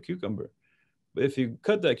of the cucumber. But if you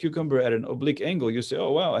cut that cucumber at an oblique angle, you say,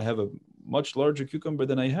 oh, wow, I have a much larger cucumber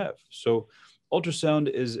than I have. So ultrasound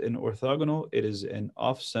is an orthogonal, it is an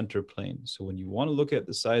off-center plane. So when you want to look at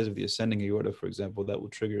the size of the ascending aorta, for example, that will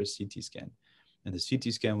trigger a CT scan. And the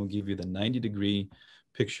CT scan will give you the 90-degree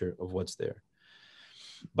picture of what's there.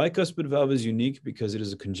 Bicuspid valve is unique because it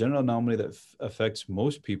is a congenital anomaly that affects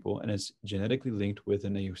most people, and it's genetically linked with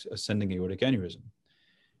an ascending aortic aneurysm.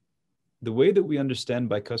 The way that we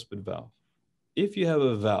understand bicuspid valve, if you have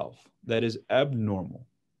a valve that is abnormal,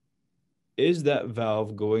 is that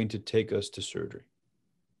valve going to take us to surgery?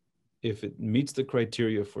 If it meets the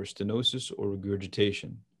criteria for stenosis or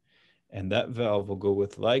regurgitation, and that valve will go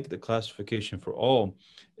with, like the classification for all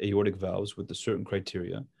aortic valves with a certain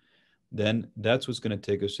criteria, then that's what's going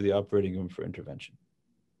to take us to the operating room for intervention.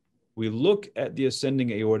 We look at the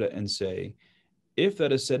ascending aorta and say, if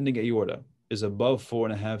that ascending aorta is above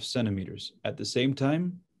 4.5 centimeters at the same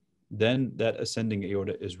time, then that ascending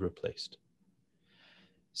aorta is replaced.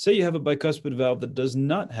 Say you have a bicuspid valve that does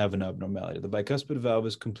not have an abnormality. The bicuspid valve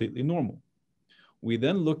is completely normal. We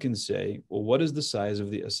then look and say, well, what is the size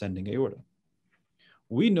of the ascending aorta?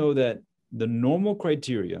 We know that the normal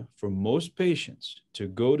criteria for most patients to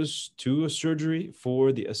go to a surgery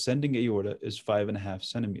for the ascending aorta is 5.5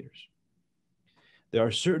 centimeters. There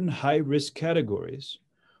are certain high-risk categories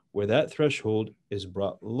where that threshold is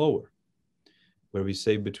brought lower, where we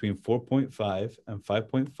say between 4.5 and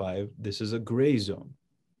 5.5, this is a gray zone.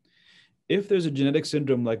 If there's a genetic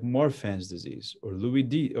syndrome like Marfan's disease or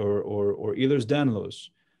or Ehlers-Danlos,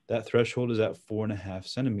 that threshold is at 4.5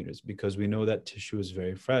 centimeters because we know that tissue is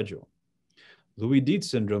very fragile. Louis-Dietz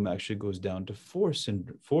syndrome actually goes down to 4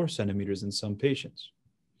 centimeters in some patients.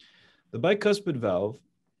 The bicuspid valve,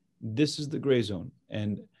 this is the gray zone.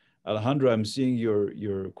 And Alejandro, I'm seeing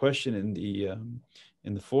your question in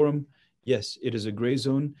the forum. Yes, it is a gray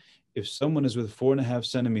zone. If someone is with 4.5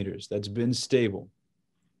 centimeters, that's been stable,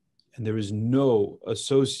 and there is no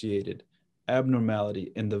associated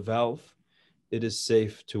abnormality in the valve, it is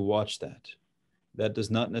safe to watch that. That does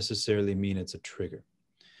not necessarily mean it's a trigger.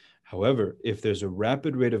 However, if there's a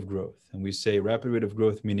rapid rate of growth, and we say rapid rate of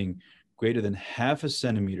growth meaning greater than 0.5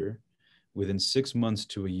 centimeter within 6 months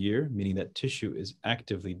to a year, meaning that tissue is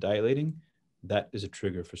actively dilating, that is a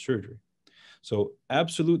trigger for surgery. So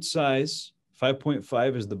absolute size,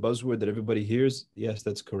 5.5 is the buzzword that everybody hears. Yes,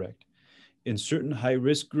 that's correct. In certain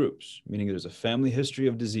high-risk groups, meaning there's a family history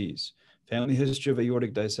of disease, family history of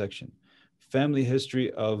aortic dissection, family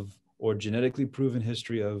history of, or genetically proven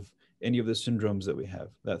history of any of the syndromes that we have,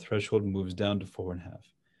 that threshold moves down to 4.5.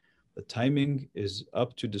 The timing is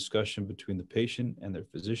up to discussion between the patient and their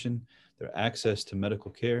physician, their access to medical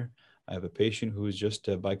care. I have a patient who is just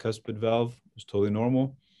a bicuspid valve, was totally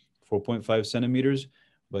normal, 4.5 centimeters,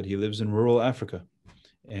 but he lives in rural Africa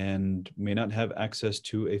and may not have access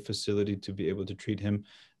to a facility to be able to treat him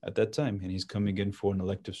at that time. And he's coming in for an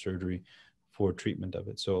elective surgery for treatment of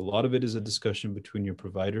it. So a lot of it is a discussion between your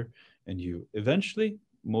provider and you. Eventually,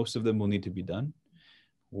 most of them will need to be done.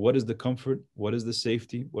 What is the comfort? What is the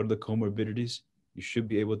safety? What are the comorbidities? You should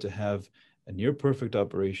be able to have a near perfect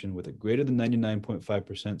operation with a greater than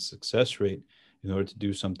 99.5% success rate in order to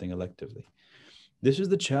do something electively. This is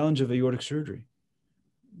the challenge of aortic surgery.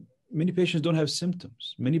 many patients don't have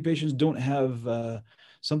symptoms. Many patients don't have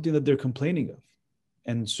something that they're complaining of.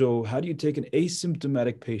 And so how do you take an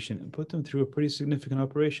asymptomatic patient and put them through a pretty significant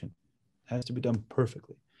operation? It has to be done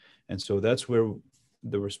perfectly. And so that's where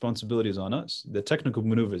the responsibility is on us. The technical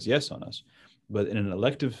maneuver is, yes, on us. But in an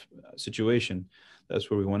elective situation, that's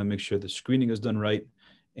where we want to make sure the screening is done right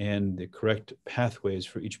and the correct pathways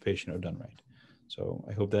for each patient are done right. So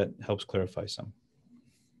I hope that helps clarify some.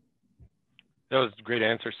 That was a great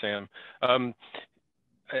answer, Sam.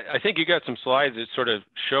 I think you got some slides that sort of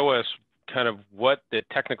show us kind of what the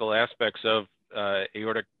technical aspects of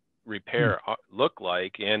aortic repair look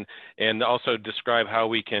like, and also describe how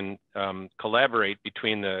we can collaborate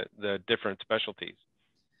between the different specialties.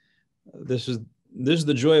 This is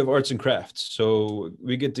the joy of arts and crafts. So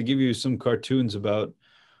we get to give you some cartoons about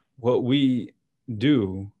what we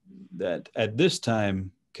do that at this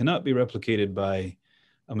time cannot be replicated by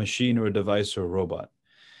a machine or a device or a robot.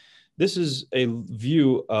 This is a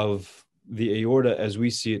view of the aorta as we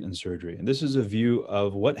see it in surgery. And this is a view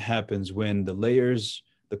of what happens when the layers,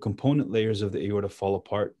 the component layers of the aorta fall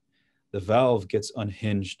apart, the valve gets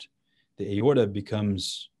unhinged, the aorta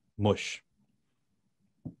becomes mush.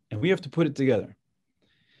 And we have to put it together.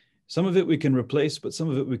 Some of it we can replace, but some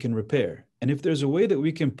of it we can repair. And if there's a way that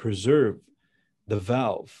we can preserve the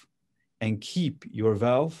valve and keep your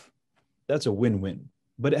valve, that's a win-win.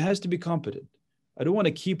 But it has to be competent. I don't want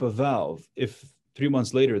to keep a valve if 3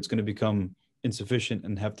 months later it's going to become insufficient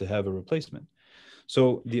and have to have a replacement.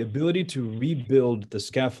 So the ability to rebuild the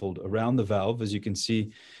scaffold around the valve, as you can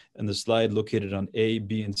see in the slide located on A,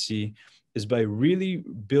 B, and C, is by really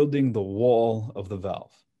building the wall of the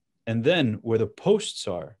valve. And then where the posts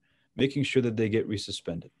are, making sure that they get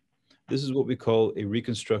resuspended. This is what we call a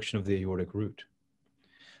reconstruction of the aortic root.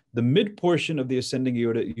 The mid portion of the ascending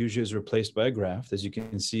aorta usually is replaced by a graft, as you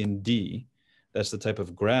can see in D. That's the type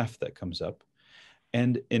of graft that comes up.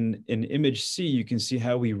 And in image C, you can see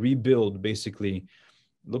how we rebuild basically,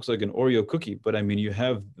 looks like an Oreo cookie, but I mean, you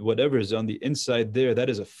have whatever is on the inside there, that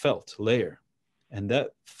is a felt layer. And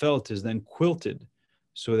that felt is then quilted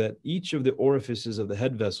so that each of the orifices of the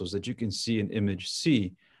head vessels that you can see in image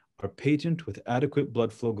C are patent with adequate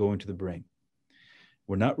blood flow going to the brain.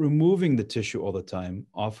 We're not removing the tissue all the time.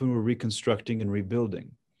 Often we're reconstructing and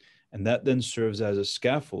rebuilding. And that then serves as a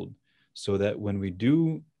scaffold so that when we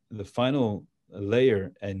do the final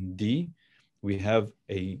layer in D, we have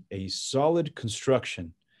a solid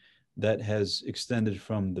construction that has extended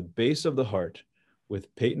from the base of the heart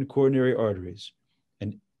with patent coronary arteries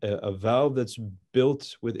and a valve that's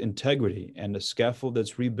built with integrity and a scaffold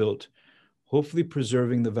that's rebuilt, hopefully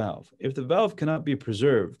preserving the valve. If the valve cannot be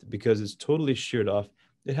preserved because it's totally sheared off,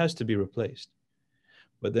 it has to be replaced.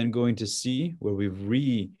 But then going to C, where we've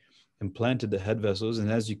re-implanted the head vessels,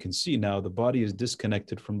 and as you can see now, the body is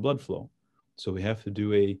disconnected from blood flow. So we have to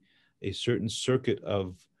do a certain circuit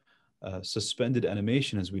of suspended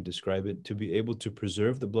animation, as we describe it, to be able to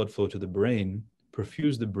preserve the blood flow to the brain,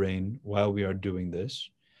 perfuse the brain while we are doing this,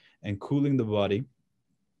 and cooling the body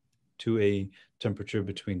to a temperature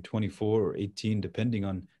between 24 or 18, depending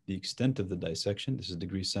on the extent of the dissection. This is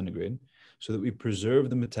degrees centigrade, so that we preserve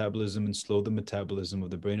the metabolism and slow the metabolism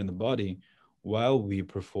of the brain and the body while we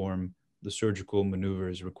perform the surgical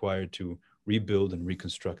maneuvers required to rebuild and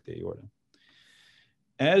reconstruct the aorta.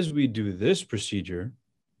 As we do this procedure,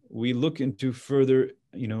 we look into further,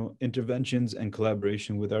 interventions and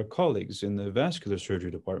collaboration with our colleagues in the vascular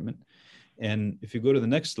surgery department. And if you go to the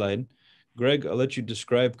next slide, Greg, I'll let you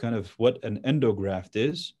describe kind of what an endograft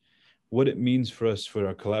is, what it means for us for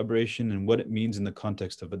our collaboration, and what it means in the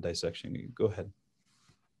context of a dissection. Go ahead.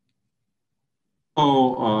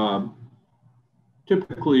 So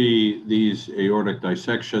typically these aortic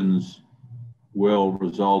dissections will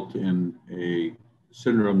result in a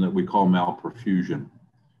syndrome that we call malperfusion.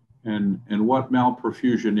 And what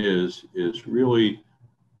malperfusion is really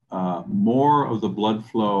more of the blood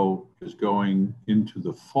flow is going into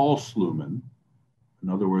the false lumen, in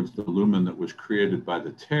other words, the lumen that was created by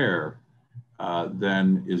the tear,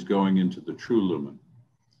 then is going into the true lumen.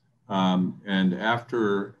 And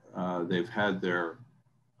after they've had their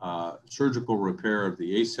surgical repair of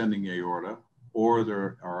the ascending aorta, or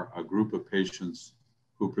there are a group of patients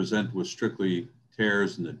who present with strictly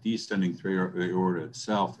tears in the descending aorta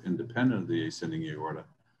itself, independent of the ascending aorta,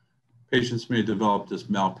 patients may develop this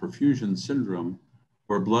malperfusion syndrome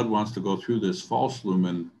where blood wants to go through this false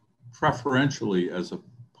lumen preferentially as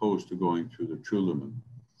opposed to going through the true lumen.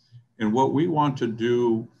 And what we want to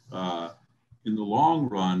do in the long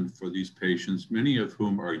run for these patients, many of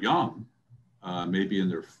whom are young, maybe in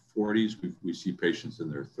their 40s, we see patients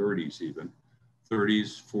in their 30s even,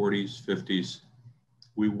 30s, 40s, 50s,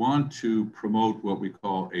 we want to promote what we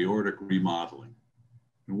call aortic remodeling.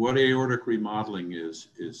 And what aortic remodeling is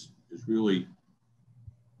really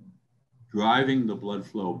driving the blood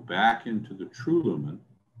flow back into the true lumen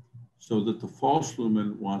so that the false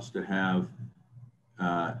lumen wants to have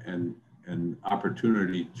an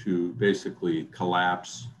opportunity to basically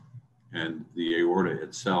collapse, and the aorta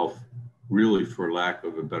itself, really, for lack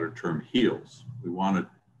of a better term, heals. We want to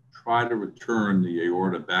try to return the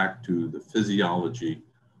aorta back to the physiology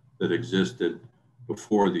that existed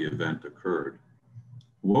before the event occurred.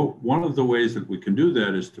 Well, one of the ways that we can do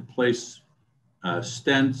that is to place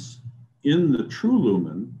stents in the true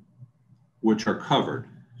lumen, which are covered.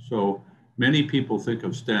 So many people think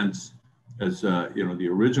of stents as, the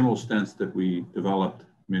original stents that we developed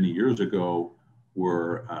many years ago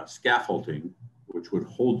were scaffolding, which would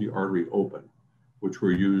hold the artery open, which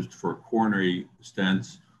were used for coronary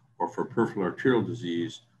stents or for peripheral arterial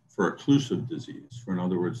disease, for occlusive disease. In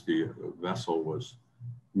other words, the vessel was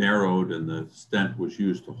narrowed and the stent was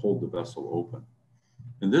used to hold the vessel open.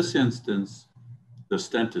 In this instance, the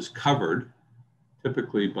stent is covered,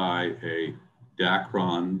 typically by a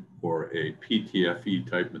Dacron or a PTFE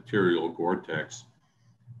type material, Gore-Tex.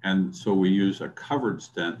 And so we use a covered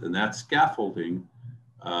stent, and that scaffolding,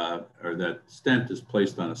 or that stent is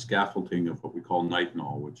placed on a scaffolding of what we call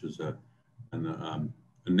nitinol, which is a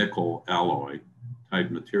nickel alloy type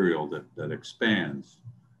material that expands.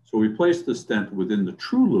 So we place the stent within the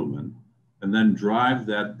true lumen and then drive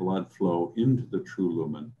that blood flow into the true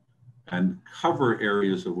lumen and cover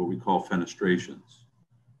areas of what we call fenestrations.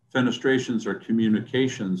 Fenestrations are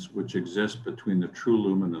communications which exist between the true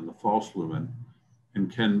lumen and the false lumen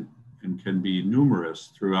and can be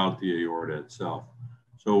numerous throughout the aorta itself.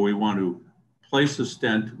 So we want to place a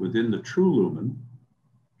stent within the true lumen,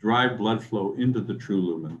 drive blood flow into the true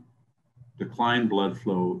lumen, decline blood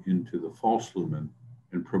flow into the false lumen,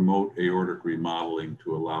 and promote aortic remodeling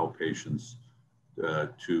to allow patients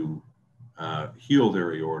to heal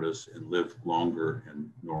their aortas and live longer and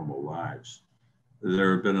normal lives.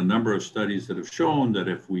 There have been a number of studies that have shown that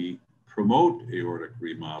if we promote aortic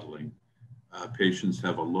remodeling, patients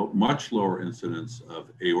have a much lower incidence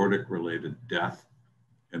of aortic-related death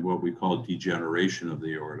and what we call degeneration of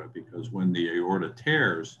the aorta, because when the aorta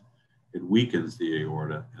tears, it weakens the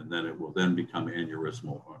aorta, and then it will then become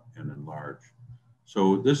aneurysmal and enlarge.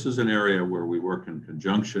 So this is an area where we work in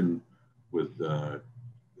conjunction with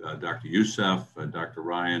Dr. Youssef, Dr.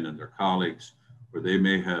 Ryan, and their colleagues, where they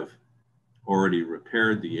may have already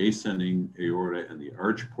repaired the ascending aorta and the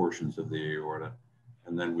arch portions of the aorta,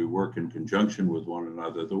 and then we work in conjunction with one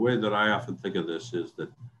another. The way that I often think of this is that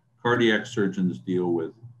cardiac surgeons deal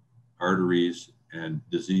with arteries and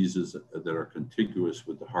diseases that are contiguous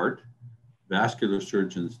with the heart. Vascular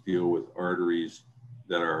surgeons deal with arteries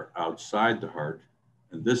that are outside the heart.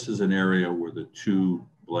 And this is an area where the two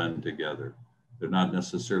blend together. They're not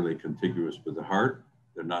necessarily contiguous with the heart.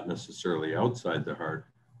 They're not necessarily outside the heart.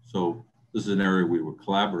 So this is an area we will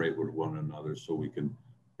collaborate with one another so we can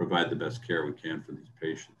provide the best care we can for these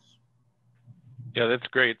patients. Yeah, that's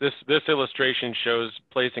great. This illustration shows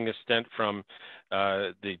placing a stent from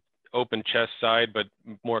the open chest side, but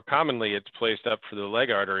more commonly it's placed up for the leg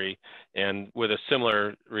artery and with a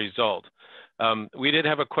similar result. We did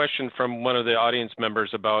have a question from one of the audience members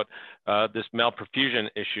about this malperfusion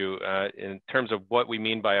issue in terms of what we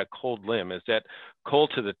mean by a cold limb. Is that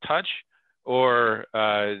cold to the touch, or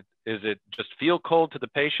is it just feel cold to the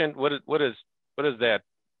patient? What is that?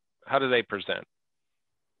 How do they present?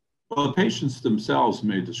 Well, the patients themselves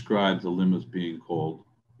may describe the limb as being cold.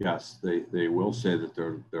 Yes, they will say that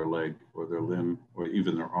their leg or their limb or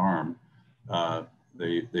even their arm,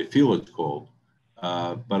 they feel it's cold.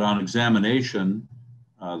 But on examination,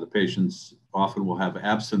 the patients often will have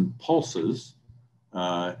absent pulses.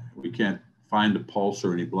 We can't find a pulse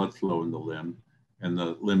or any blood flow in the limb, and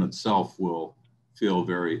the limb itself will feel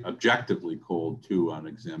very objectively cold too on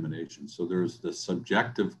examination. So there's the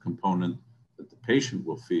subjective component that the patient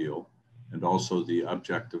will feel, and also the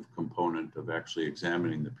objective component of actually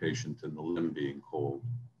examining the patient and the limb being cold.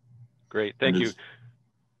 Great, thank you.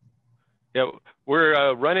 Yeah,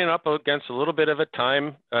 we're running up against a little bit of a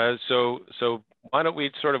time, so why don't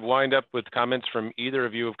we sort of wind up with comments from either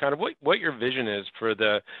of you of kind of what your vision is for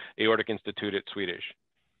the Aortic Institute at Swedish.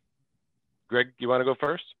 Greg, you want to go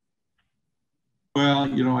first? Well,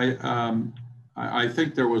 you know, I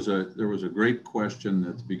think there was a great question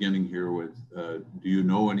at the beginning here with, do you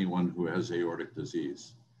know anyone who has aortic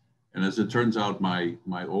disease? And as it turns out, my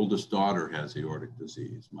oldest daughter has aortic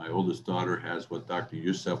disease. My oldest daughter has what Dr.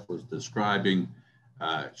 Youssef was describing.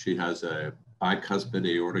 She has a bicuspid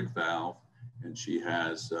aortic valve, and she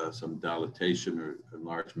has some dilatation or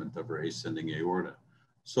enlargement of her ascending aorta.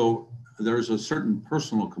 So there's a certain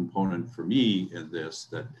personal component for me in this,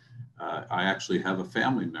 that I actually have a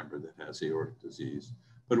family member that has aortic disease.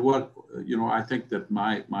 But what, I think that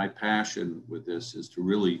my passion with this is to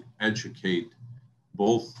really educate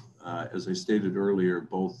both, as I stated earlier,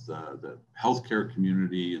 both the healthcare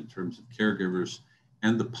community in terms of caregivers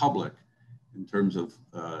and the public in terms of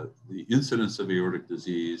the incidence of aortic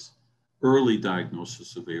disease, early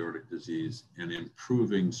diagnosis of aortic disease, and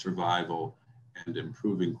improving survival and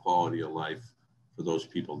improving quality of life for those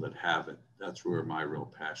people that have it. That's where my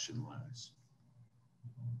real passion lies.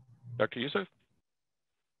 Dr. Youssef?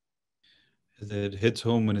 It hits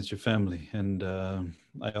home when it's your family. And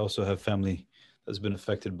I also have family that's been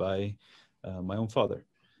affected by my own father.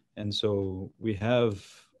 And so we have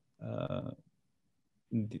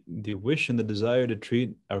the wish and the desire to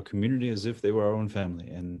treat our community as if they were our own family.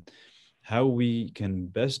 And how we can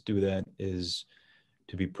best do that is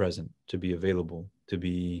to be present, to be available, to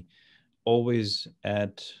be always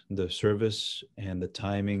at the service and the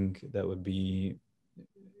timing that would be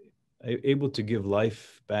able to give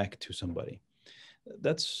life back to somebody.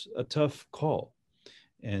 That's a tough call.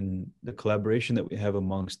 And the collaboration that we have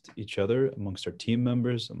amongst each other, amongst our team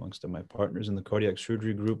members, amongst my partners in the cardiac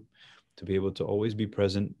surgery group, to be able to always be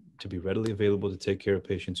present, to be readily available to take care of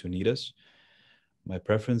patients who need us. My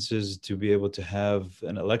preference is to be able to have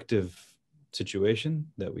an elective situation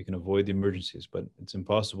that we can avoid the emergencies, but it's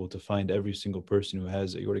impossible to find every single person who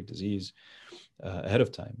has aortic disease ahead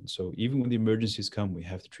of time. So even when the emergencies come, we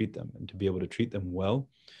have to treat them, and to be able to treat them well,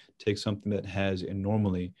 take something that has a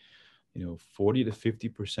normally 40 to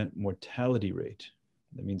 50% mortality rate.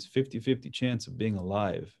 That means 50-50 chance of being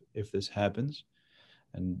alive if this happens,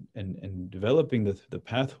 and developing the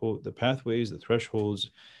pathways, the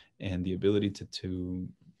thresholds, and the ability to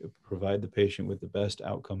provide the patient with the best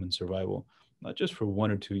outcome and survival, not just for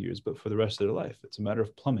 1 or 2 years, but for the rest of their life. It's a matter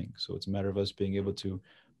of plumbing. So it's a matter of us being able to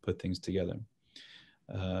put things together.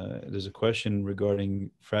 There's a question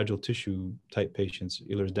regarding fragile tissue type patients,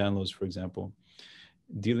 Ehlers-Danlos, for example.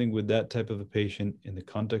 Dealing with that type of a patient in the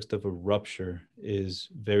context of a rupture is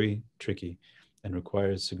very tricky and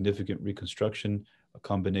requires significant reconstruction, a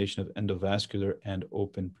combination of endovascular and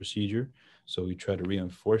open procedure. So we try to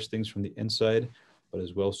reinforce things from the inside, but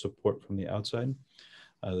as well support from the outside.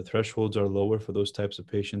 The thresholds are lower for those types of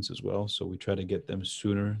patients as well. So we try to get them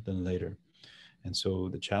sooner than later. And so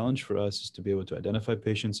the challenge for us is to be able to identify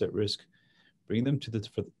patients at risk, bring them to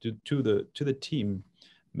the team,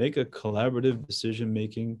 make a collaborative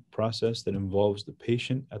decision-making process that involves the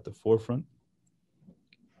patient at the forefront,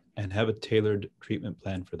 and have a tailored treatment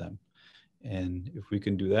plan for them. And if we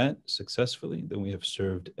can do that successfully, then we have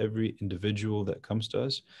served every individual that comes to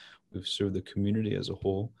us. We've served the community as a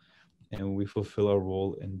whole, and we fulfill our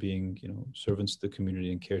role in being, servants to the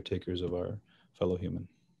community and caretakers of our fellow human.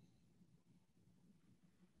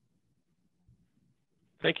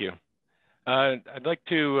 Thank you. I'd like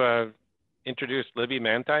to introduce Libby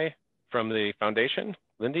Manti from the foundation.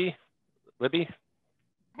 Libby?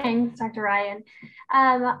 Thanks, Dr. Ryan.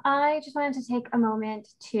 I just wanted to take a moment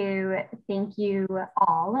to thank you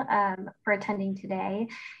all for attending today.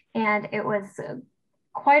 And it was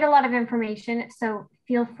quite a lot of information, so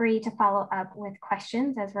feel free to follow up with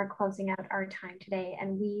questions as we're closing out our time today,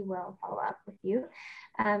 and we will follow up with you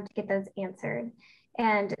to get those answered.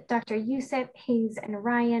 And Dr. Youssef, Hayes, and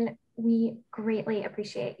Ryan, we greatly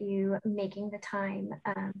appreciate you making the time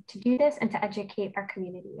to do this and to educate our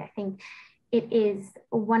community. I think it is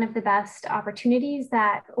one of the best opportunities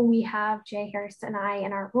that we have, Jay Harris and I,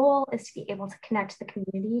 in our role, is to be able to connect the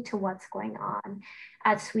community to what's going on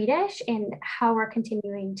at Swedish and how we're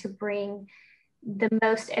continuing to bring the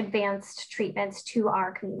most advanced treatments to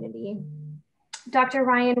our community. Dr.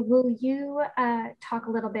 Ryan, will you talk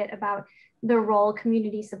a little bit about the role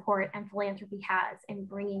community support and philanthropy has in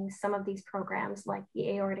bringing some of these programs like the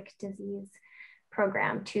aortic disease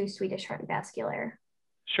program to Swedish Heart Vascular?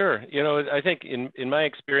 Sure. I think in my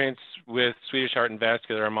experience with Swedish Heart and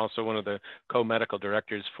Vascular, I'm also one of the co-medical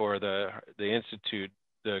directors for the institute,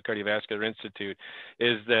 the Cardiovascular Institute,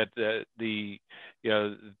 is that the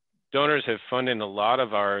donors have funded a lot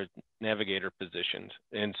of our navigator positions.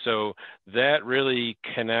 And so that really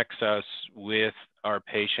connects us with our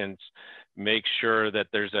patients, make sure that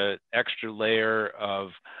there's an extra layer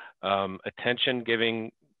of attention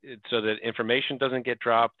giving, so that information doesn't get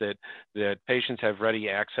dropped, that patients have ready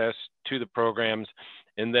access to the programs,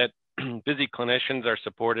 and that busy clinicians are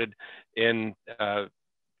supported in,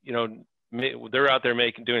 they're out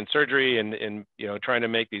there doing surgery and you know, trying to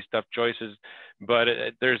make these tough choices, but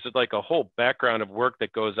there's like a whole background of work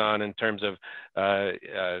that goes on in terms of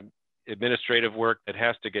administrative work that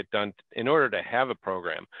has to get done in order to have a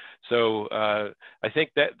program. So I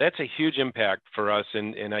think that's a huge impact for us,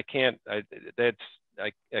 and I can't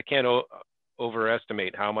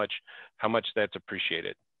overestimate how much that's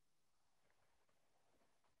appreciated.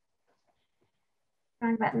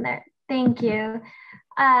 Wrong button there. Thank you.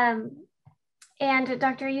 And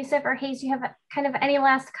Dr. Youssef or Hayes, do you have kind of any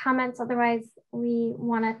last comments? Otherwise, we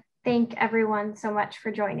want to thank everyone so much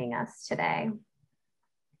for joining us today.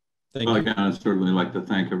 Well, again, I'd certainly like to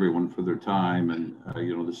thank everyone for their time. And,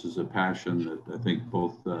 you know, this is a passion that I think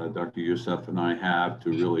both Dr. Youssef and I have to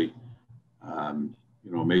really, you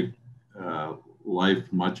know, make life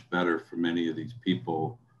much better for many of these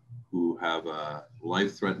people who have a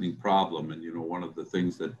life-threatening problem. And, you know, one of the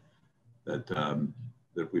things that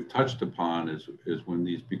we've touched upon is when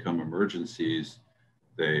these become emergencies,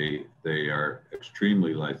 they are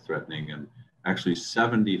extremely life-threatening. And actually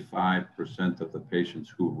 75% of the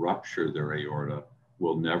patients who rupture their aorta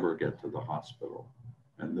will never get to the hospital.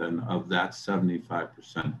 And then of that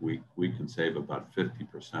 75%, we can save about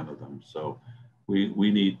 50% of them. So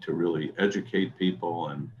we need to really educate people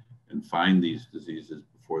and find these diseases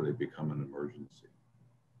before they become an emergency.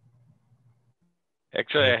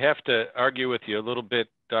 Actually, I have to argue with you a little bit,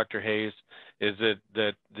 Dr. Hayes, is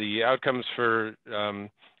that the outcomes for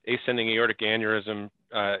ascending aortic aneurysm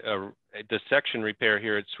dissection repair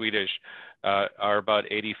here at Swedish are about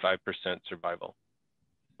 85% survival.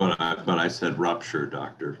 But I said rupture,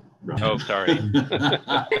 doctor. Rupture. Oh, sorry.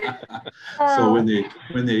 So when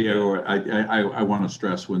the aorta, I want to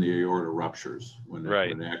stress when the aorta ruptures, when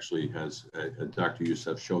it actually has, Dr.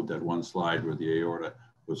 Youssef showed that one slide where the aorta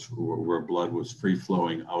was, where blood was free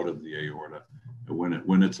flowing out of the aorta, and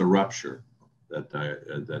when it's a rupture, that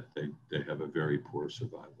they have a very poor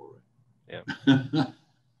survival rate. Yeah.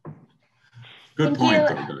 Good point,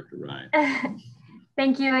 though, Dr. Ryan.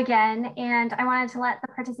 Thank you again. And I wanted to let the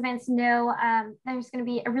participants know there's going to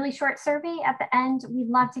be a really short survey at the end. We'd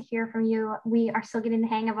love to hear from you. We are still getting the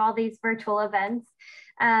hang of all these virtual events.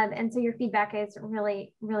 And so your feedback is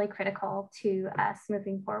really, really critical to us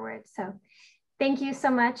moving forward. So thank you so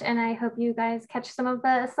much. And I hope you guys catch some of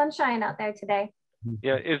the sunshine out there today.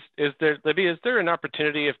 Yeah, is there, Libby, is there an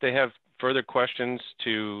opportunity if they have further questions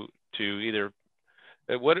to either,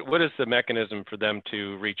 what is the mechanism for them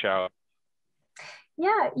to reach out?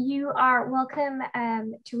 Yeah, you are welcome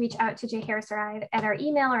to reach out to Jay Harris or I at our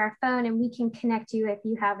email or our phone, and we can connect you if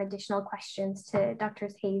you have additional questions to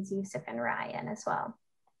Drs. Hayes, Youssef, and Ryan as well.